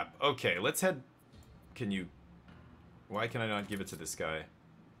scrap. Okay, let's head... Can you... Why can I not give it to this guy?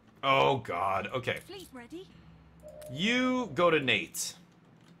 Oh god, okay. Fleet ready? You go to Nate.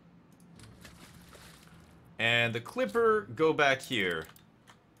 And the Clipper, go back here.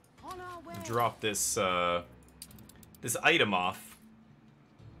 On our way. Drop this, this item off.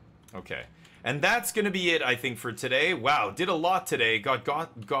 Okay. And that's gonna be it, I think, for today. Wow, did a lot today. Got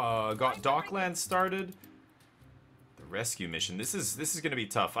Docklands started. The rescue mission. This is gonna be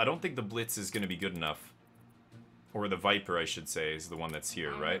tough. I don't think the Blitz is gonna be good enough. Or the Viper, I should say, is the one that's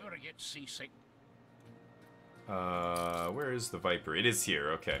here, right? Never get seasick. Where is the Viper? It is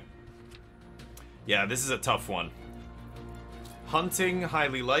here, okay. Yeah, this is a tough one. Hunting,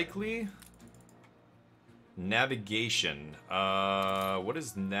 highly likely. Navigation. What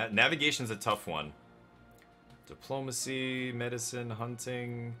is navigation's a tough one. Diplomacy, medicine,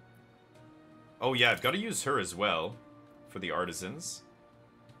 hunting. Oh yeah, I've got to use her as well for the artisans.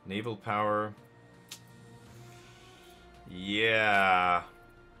 Naval power. Yeah.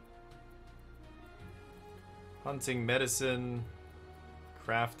 Hunting, medicine,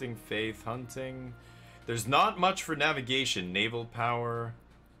 crafting, faith, hunting. There's not much for navigation. Naval power,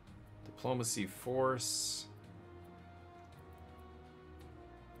 diplomacy, force.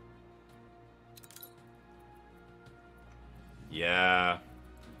 Yeah.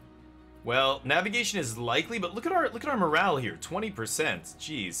 Well, navigation is likely, but look at our morale here. 20%.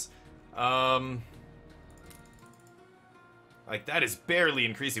 Jeez. Like that is barely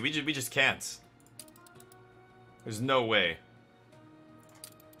increasing. We just can't. There's no way.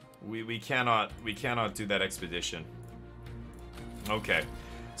 We cannot do that expedition. Okay.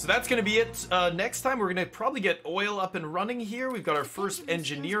 So that's gonna be it. Next time we're gonna probably get oil up and running here. We've got our first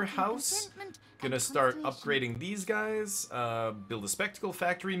engineer house. Gonna start upgrading these guys. Build a spectacle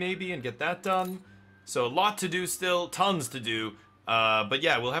factory maybe and get that done. So a lot to do still, tons to do. But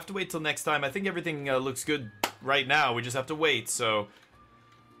yeah, we'll have to wait till next time. I think everything looks good right now. We just have to wait. So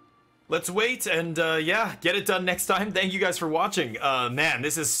let's wait and yeah, get it done next time. Thank you guys for watching. Man,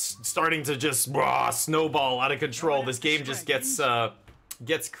 this is starting to just snowball out of control. This game just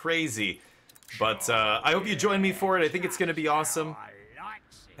gets crazy. But I hope you join me for it. I think it's gonna be awesome.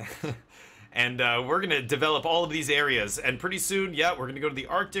 And we're gonna develop all of these areas, and pretty soon, yeah, we're gonna go to the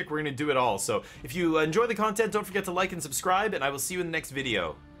Arctic. We're gonna do it all. So if you enjoy the content, don't forget to like and subscribe, and I will see you in the next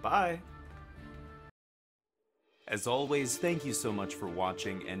video. Bye. As always, thank you so much for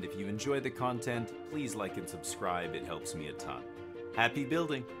watching, and if you enjoy the content, please like and subscribe. It helps me a ton. Happy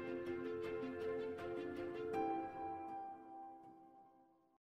building!